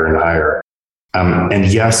higher and higher. And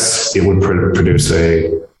yes, it would produce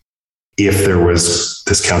if there was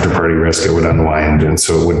this counterparty risk, it would unwind. And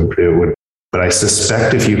so it would, but I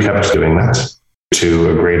suspect if you kept doing that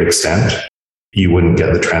to a great extent, you wouldn't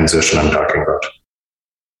get the transition I'm talking about.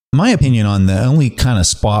 My opinion on the only kind of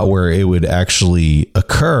spot where it would actually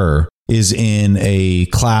occur is in a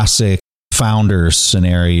classic founder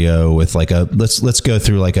scenario with like let's go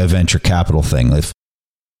through like a venture capital thing. Let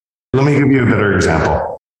me give you a better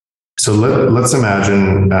example. So let's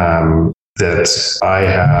imagine that I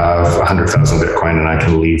have 100,000 Bitcoin and I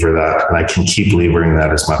can lever that, and I can keep levering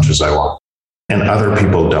that as much as I want. and other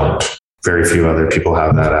people don't. Very few other people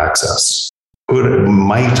have that access.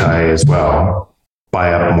 Might I as well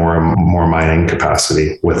buy up more mining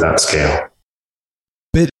capacity with that scale?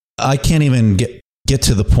 But I can't even get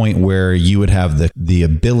to the point where you would have the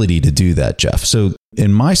ability to do that, Jeff. So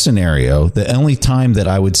in my scenario, the only time that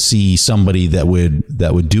I would see somebody that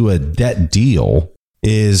would do a debt deal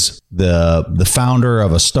is the founder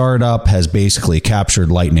of a startup has basically captured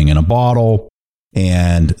lightning in a bottle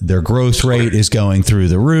and their growth rate is going through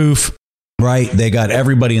the roof, right? They got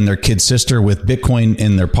everybody and their kid sister with Bitcoin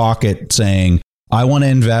in their pocket saying, I want to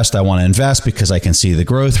invest because I can see the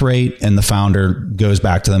growth rate. And the founder goes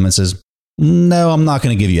back to them and says, no, I'm not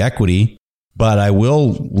going to give you equity, but I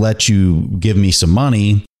will let you give me some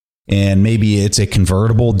money. And maybe it's a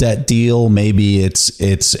convertible debt deal. Maybe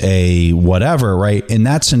it's a whatever, right? In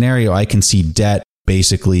that scenario, I can see debt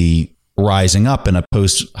basically rising up in a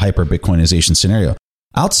post hyper-Bitcoinization scenario.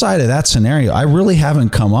 Outside of that scenario, I really haven't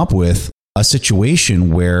come up with a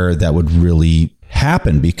situation where that would really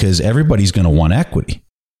happen because everybody's going to want equity.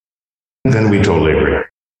 Then we totally agree.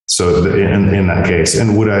 So in that case,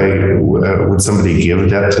 and would somebody give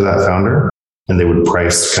debt to that founder and they would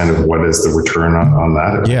price kind of what is the return on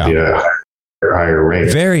that? It would be a higher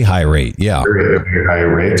rate. Very high rate. Yeah. Very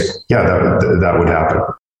higher rate. Yeah, that would happen.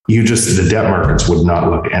 The debt markets would not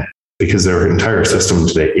look in because their entire system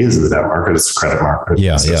today is the debt market. It's the credit market.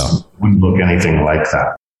 Yeah. Wouldn't look anything like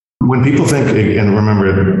that. When people think, and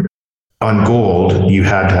remember, on gold, you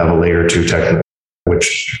had to have a layer 2 technique,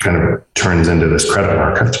 which kind of turns into this credit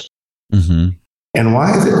market. Mm-hmm. And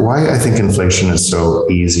why I think inflation is so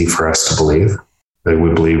easy for us to believe that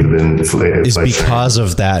we believe in inflation is because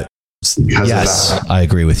of that. Yes, I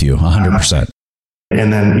agree with you 100%.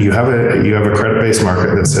 And then you have a credit-based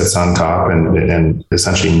market that sits on top and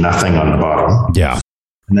essentially nothing on the bottom. Yeah.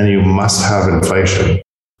 And then you must have inflation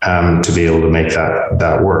to be able to make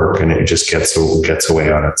that work, and it just gets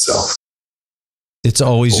away on itself. It's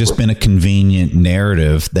always just been a convenient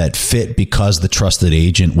narrative that fit because the trusted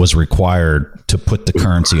agent was required to put the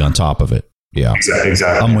currency on top of it. Yeah,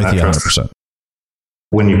 exactly. I'm with you 100%.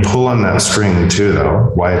 When you pull on that string too,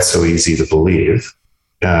 though, why it's so easy to believe,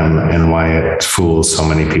 and why it fools so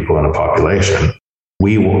many people in a population.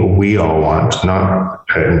 We all want, not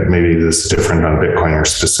maybe this is different on Bitcoiners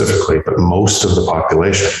specifically, but most of the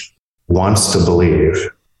population wants to believe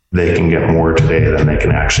they can get more today than they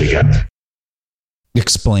can actually get.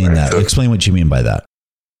 Explain that. Explain what you mean by that.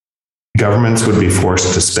 Governments would be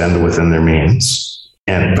forced to spend within their means,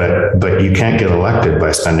 but you can't get elected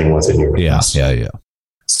by spending within your means. Yeah.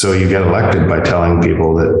 So you get elected by telling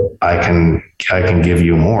people that I can give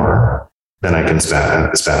you more than I can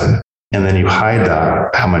spend. And then you hide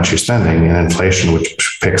that, how much you're spending, in inflation,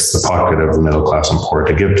 which picks the pocket of the middle class and poor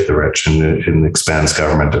to give to the rich and expands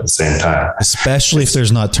government at the same time. Especially if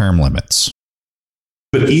there's not term limits.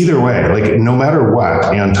 But either way, like no matter what,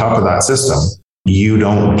 on top of that system, you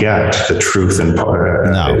don't get the truth and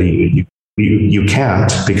no. You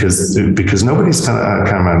can't because nobody's going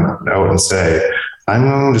to come out and say, I'm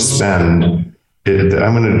going to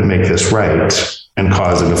make this right and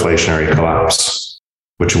cause a deflationary collapse,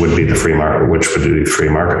 which would be the free market.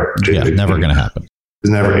 Yeah, never going to happen.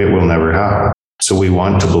 It will never happen. So we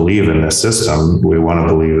want to believe in this system. We want to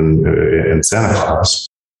believe in Santa Claus,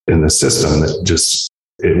 in the system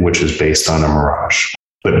which is based on a mirage.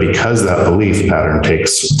 But because that belief pattern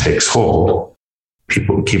takes hold,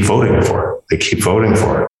 people keep voting for it. They keep voting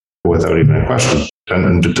for it without even a question.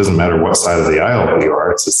 And it doesn't matter what side of the aisle you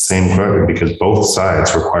are. It's the same question because both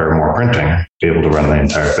sides require more printing to be able to run the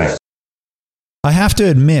entire thing. I have to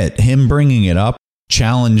admit, him bringing it up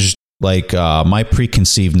challenged my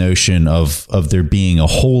preconceived notion of there being a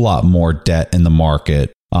whole lot more debt in the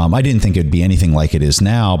market. I didn't think it would be anything like it is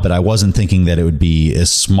now, but I wasn't thinking that it would be as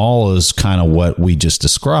small as kind of what we just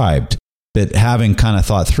described. But having kind of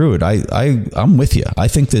thought through it, I'm with you. I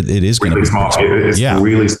think that it is going to be small. It's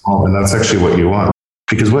really small, and that's actually what you want.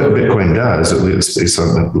 Because what Bitcoin does, at least based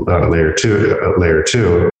on layer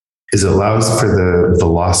two, is it allows for the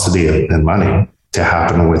velocity of money to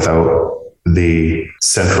happen without the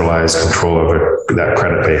centralized control over that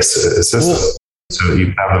credit-based system. Well, so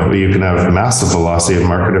you can have massive velocity of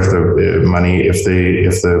market if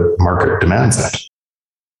the market demands it.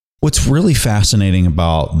 What's really fascinating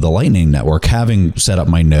about the Lightning Network, having set up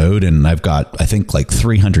my node, and I've got, I think, like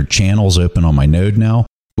 300 channels open on my node now.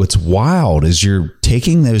 What's wild is you're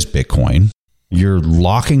taking those Bitcoin, you're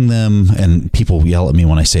locking them, and people yell at me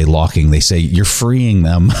when I say locking. They say you're freeing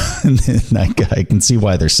them. And I can see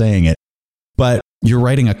why they're saying it. But you're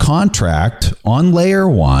writing a contract on layer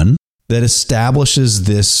one that establishes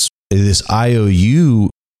this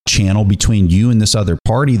IOU channel between you and this other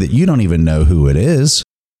party that you don't even know who it is.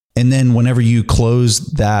 And then whenever you close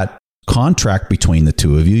that contract between the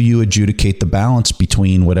two of you, you adjudicate the balance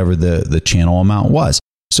between whatever the channel amount was.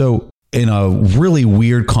 So in a really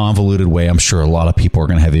weird, convoluted way, I'm sure a lot of people are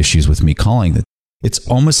going to have issues with me calling it. It's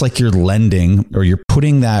almost like you're lending, or you're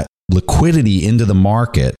putting that liquidity into the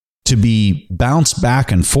market to be bounced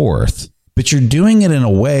back and forth, but you're doing it in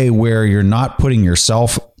a way where you're not putting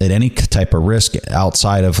yourself at any type of risk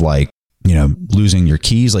outside of, like, you know, losing your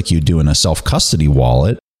keys like you do in a self-custody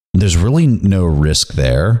wallet. There's really no risk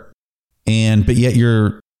there. But yet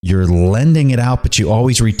you're lending it out, but you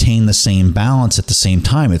always retain the same balance at the same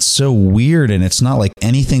time. It's so weird, and it's not like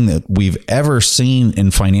anything that we've ever seen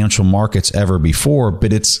in financial markets ever before,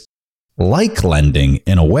 but it's like lending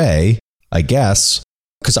in a way, I guess,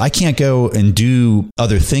 because I can't go and do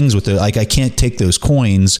other things with it. Like, I can't take those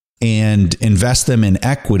coins and invest them in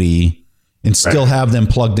equity and still have them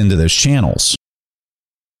plugged into those channels.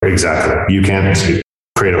 Exactly. You can't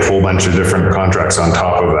create a whole bunch of different contracts on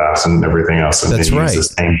top of that and everything else. And that's right. Use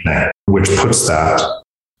the same thing, which puts that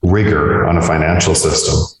rigor on a financial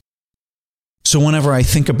system. So whenever I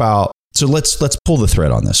think about, so let's pull the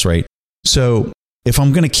thread on this, right? So if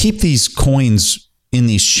I'm going to keep these coins in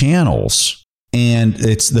these channels, and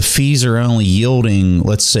it's the fees are only yielding,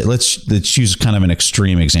 let's use kind of an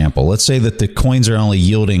extreme example. Let's say that the coins are only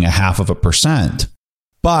yielding 0.5%,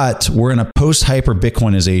 but we're in a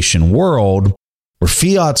post-hyper-Bitcoinization world where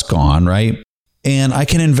fiat's gone, right? And I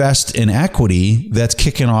can invest in equity that's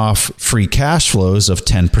kicking off free cash flows of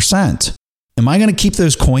 10%. Am I going to keep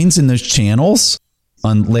those coins in those channels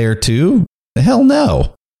on layer 2? The hell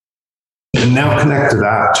no. And now connect to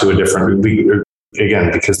that to a different,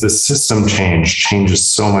 again, because the system changes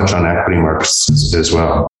so much on equity markets as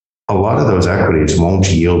well. A lot of those equities won't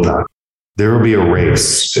yield that. There will be a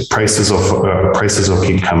race. Prices will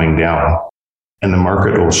keep coming down, and the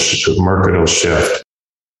market will shift.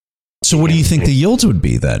 So what do you think the yields would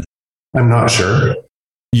be then? I'm not sure.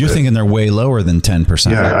 You're thinking they're way lower than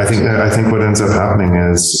 10%. Yeah, I think what ends up happening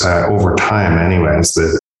is over time, anyways,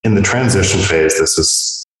 that in the transition phase, this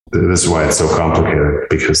is why it's so complicated,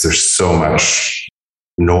 because there's so much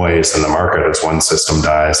noise in the market as one system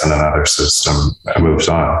dies and another system moves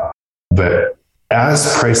on. But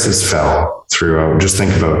as prices fell throughout, just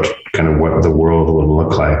think about kind of what the world would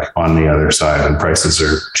look like on the other side, and prices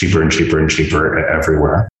are cheaper and cheaper and cheaper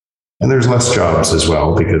everywhere. And there's less jobs as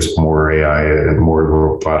well, because more AI and more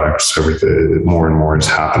robotics, everything, more and more is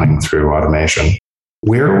happening through automation.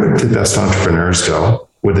 Where would the best entrepreneurs go?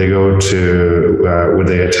 Would they go to, would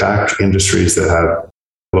they attack industries that have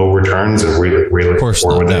low returns or would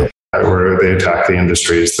they attack the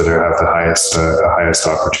industries that have the highest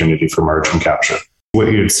opportunity for margin capture? What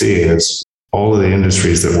you'd see is all of the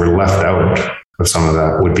industries that were left out of some of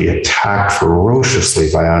that would be attacked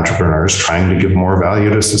ferociously by entrepreneurs trying to give more value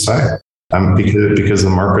to society, because the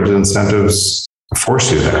market incentives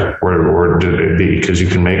force you there, or because you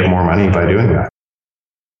can make more money by doing that.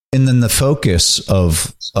 And then the focus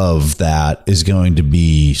of that is going to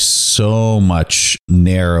be so much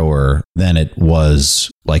narrower than it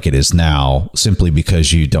was like it is now, simply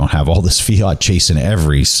because you don't have all this fiat chasing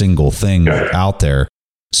every single thing out there.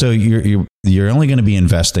 So you're only going to be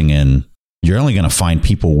investing in, you're only going to find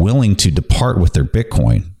people willing to depart with their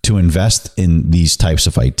Bitcoin to invest in these types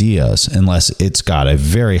of ideas, unless it's got a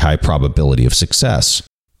very high probability of success,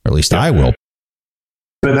 or at least I will.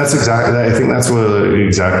 But I think that's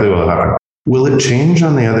exactly what will happen. Will it change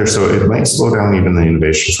on the other? So it might slow down even the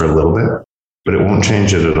innovation for a little bit, but it won't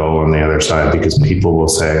change it at all on the other side, because people will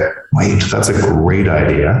say, wait, that's a great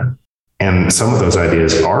idea. And some of those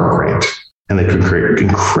ideas are great, and they could create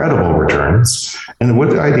incredible returns. And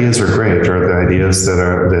what ideas are great are the ideas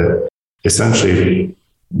that essentially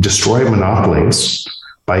destroy monopolies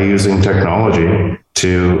by using technology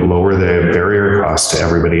to lower the barrier cost to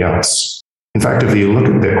everybody else. In fact, if you look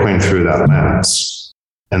at Bitcoin through that lens,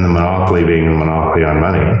 and the monopoly being a monopoly on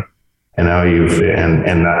money, and now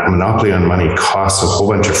and that monopoly on money costs a whole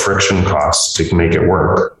bunch of friction costs to make it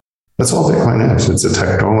work. That's all Bitcoin is. It's a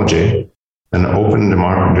technology, an open,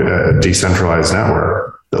 decentralized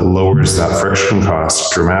network that lowers that friction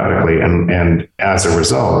cost dramatically. And as a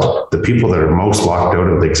result, the people that are most locked out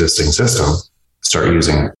of the existing system start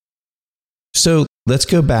using it. So let's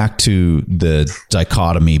go back to the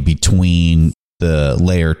dichotomy between the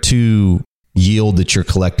layer 2 yield that you're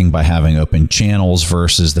collecting by having open channels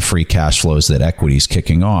versus the free cash flows that equity is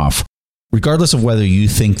kicking off. Regardless of whether you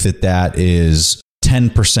think that is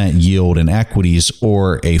 10% yield in equities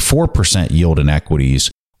or a 4% yield in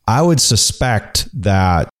equities, I would suspect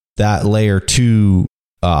that layer 2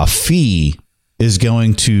 fee is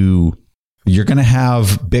you're going to have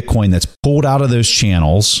Bitcoin that's pulled out of those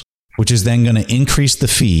channels, which is then going to increase the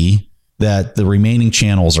fee that the remaining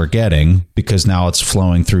channels are getting because now it's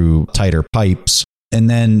flowing through tighter pipes. And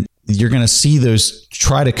then you're going to see those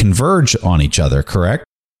try to converge on each other, correct?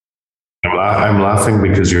 I'm laughing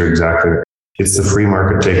because it's the free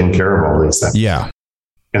market taking care of all these things. Yeah.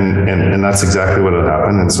 And that's exactly what will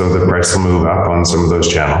happen. And so the price will move up on some of those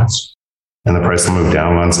channels and the price will move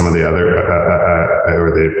down on some of the other,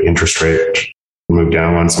 or the interest rate will move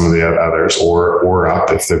down on some of the others or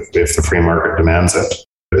up if the free market demands it.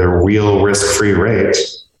 The real risk-free rate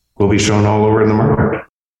will be shown all over in the market.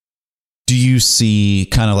 Do you see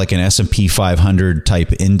kind of like an S&P 500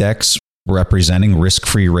 type index representing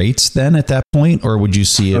risk-free rates then at that point? Or would you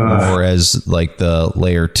see it more as like the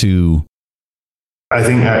layer 2? I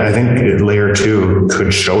think layer 2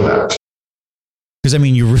 could show that. Because I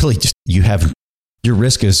mean, you have your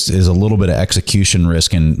risk is a little bit of execution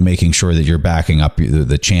risk and making sure that you're backing up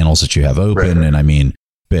the channels that you have open. Right. And I mean,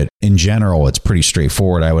 but in general, it's pretty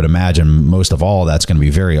straightforward. I would imagine most of all that's going to be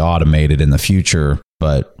very automated in the future.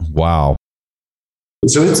 But wow.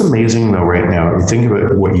 So it's amazing though right now. You think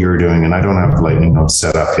about what you're doing, and I don't have Lightning notes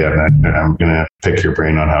set up yet. And I'm going to pick your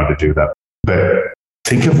brain on how to do that. But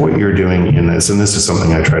think of what you're doing in this. And this is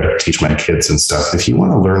something I try to teach my kids and stuff. If you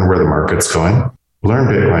want to learn where the market's going, learn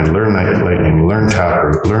Bitcoin, learn Lightning, learn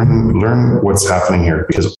Taproot, learn what's happening here,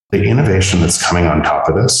 because the innovation that's coming on top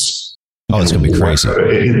of this. Oh, it's going to be crazy.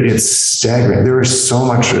 It's staggering. There is so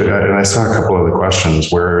much. And I saw a couple of the questions.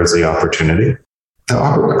 Where is the opportunity?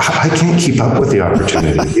 I can't keep up with the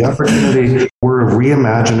opportunity. The opportunity, we're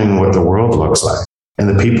reimagining what the world looks like. And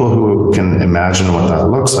the people who can imagine what that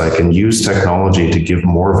looks like and use technology to give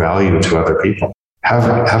more value to other people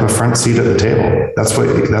have a front seat at the table. That's what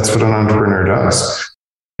an entrepreneur does.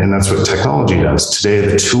 And that's what technology does. Today,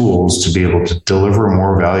 the tools to be able to deliver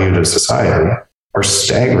more value to society are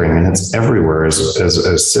staggering, and it's everywhere as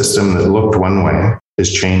a system that looked one way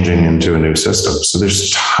is changing into a new system. So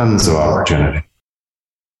there's tons of opportunity.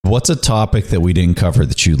 What's a topic that we didn't cover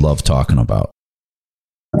that you love talking about?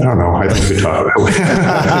 I don't know. I think we talked about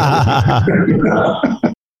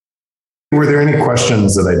Were there any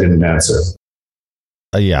questions that I didn't answer?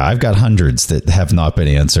 Yeah, I've got hundreds that have not been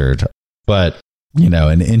answered. But, in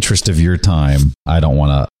the interest of your time, I don't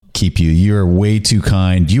want to keep you. You're way too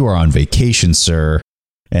kind. You are on vacation, sir.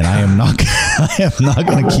 And I am not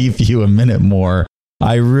going to keep you a minute more.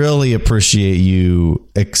 I really appreciate you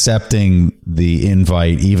accepting the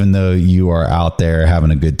invite, even though you are out there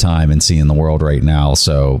having a good time and seeing the world right now.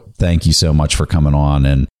 So thank you so much for coming on,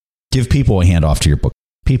 and give people a hand off to your book.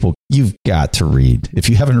 People, you've got to read. If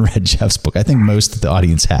you haven't read Jeff's book, I think most of the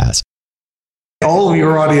audience has. All of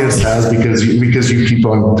your audience has because you keep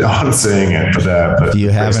on saying it. But if you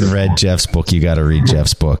haven't read Jeff's book, you got to read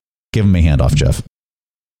Jeff's book. Give him a hand off, Jeff.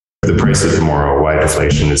 The price of tomorrow, why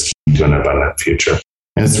deflation is key to an abundant future.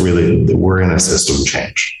 And it's really, we're in a system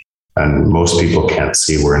change. And most people can't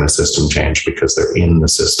see we're in a system change because they're in the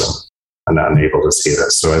system and not unable to see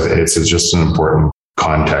this. So it's just an important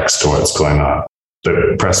context to what's going on.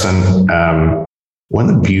 But Preston, one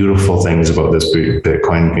of the beautiful things about this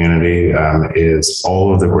Bitcoin community is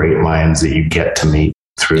all of the great minds that you get to meet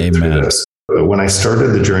through this. When I started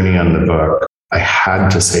the journey on the book, I had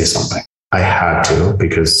to say something. I had to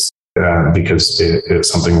because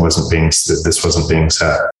something wasn't being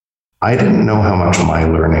said. I didn't know how much my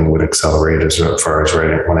learning would accelerate as far as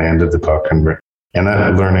writing when I ended the book, and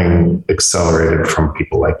that learning accelerated from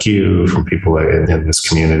people like you, from people in this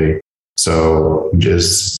community. So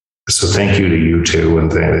thank you to you too,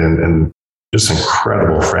 and just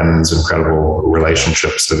incredible friends, incredible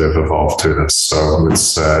relationships that have evolved through this. So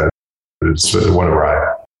it's what a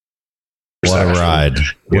ride. What a ride.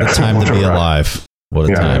 What a time to be alive. What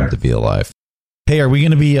a time to be alive. Hey, are we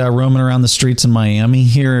going to be roaming around the streets in Miami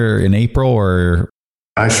here in April, or?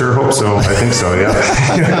 I sure hope so. I think so,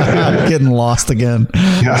 yeah. Getting lost again.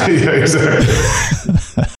 Yeah,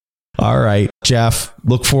 exactly. All right, Jeff,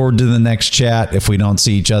 look forward to the next chat if we don't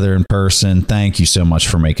see each other in person. Thank you so much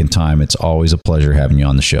for making time. It's always a pleasure having you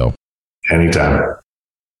on the show. Anytime.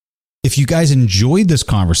 If you guys enjoyed this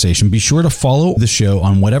conversation, be sure to follow the show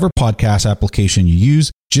on whatever podcast application you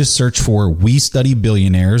use. Just search for We Study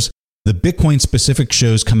Billionaires. The Bitcoin specific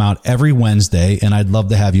shows come out every Wednesday, and I'd love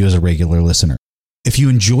to have you as a regular listener. If you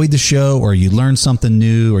enjoyed the show, or you learned something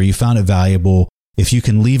new, or you found it valuable, if you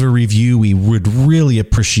can leave a review, we would really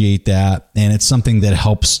appreciate that. And it's something that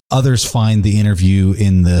helps others find the interview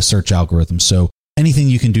in the search algorithm. So anything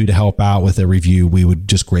you can do to help out with a review, we would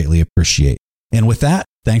just greatly appreciate. And with that,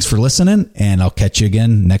 thanks for listening, and I'll catch you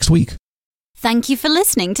again next week. Thank you for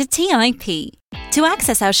listening to TIP. To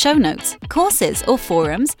access our show notes, courses, or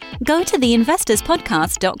forums, go to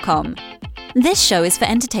theinvestorspodcast.com. This show is for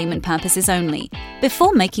entertainment purposes only.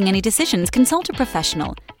 Before making any decisions, consult a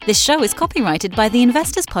professional. This show is copyrighted by the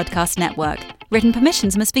Investors Podcast Network. Written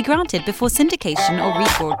permissions must be granted before syndication or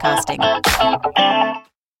rebroadcasting.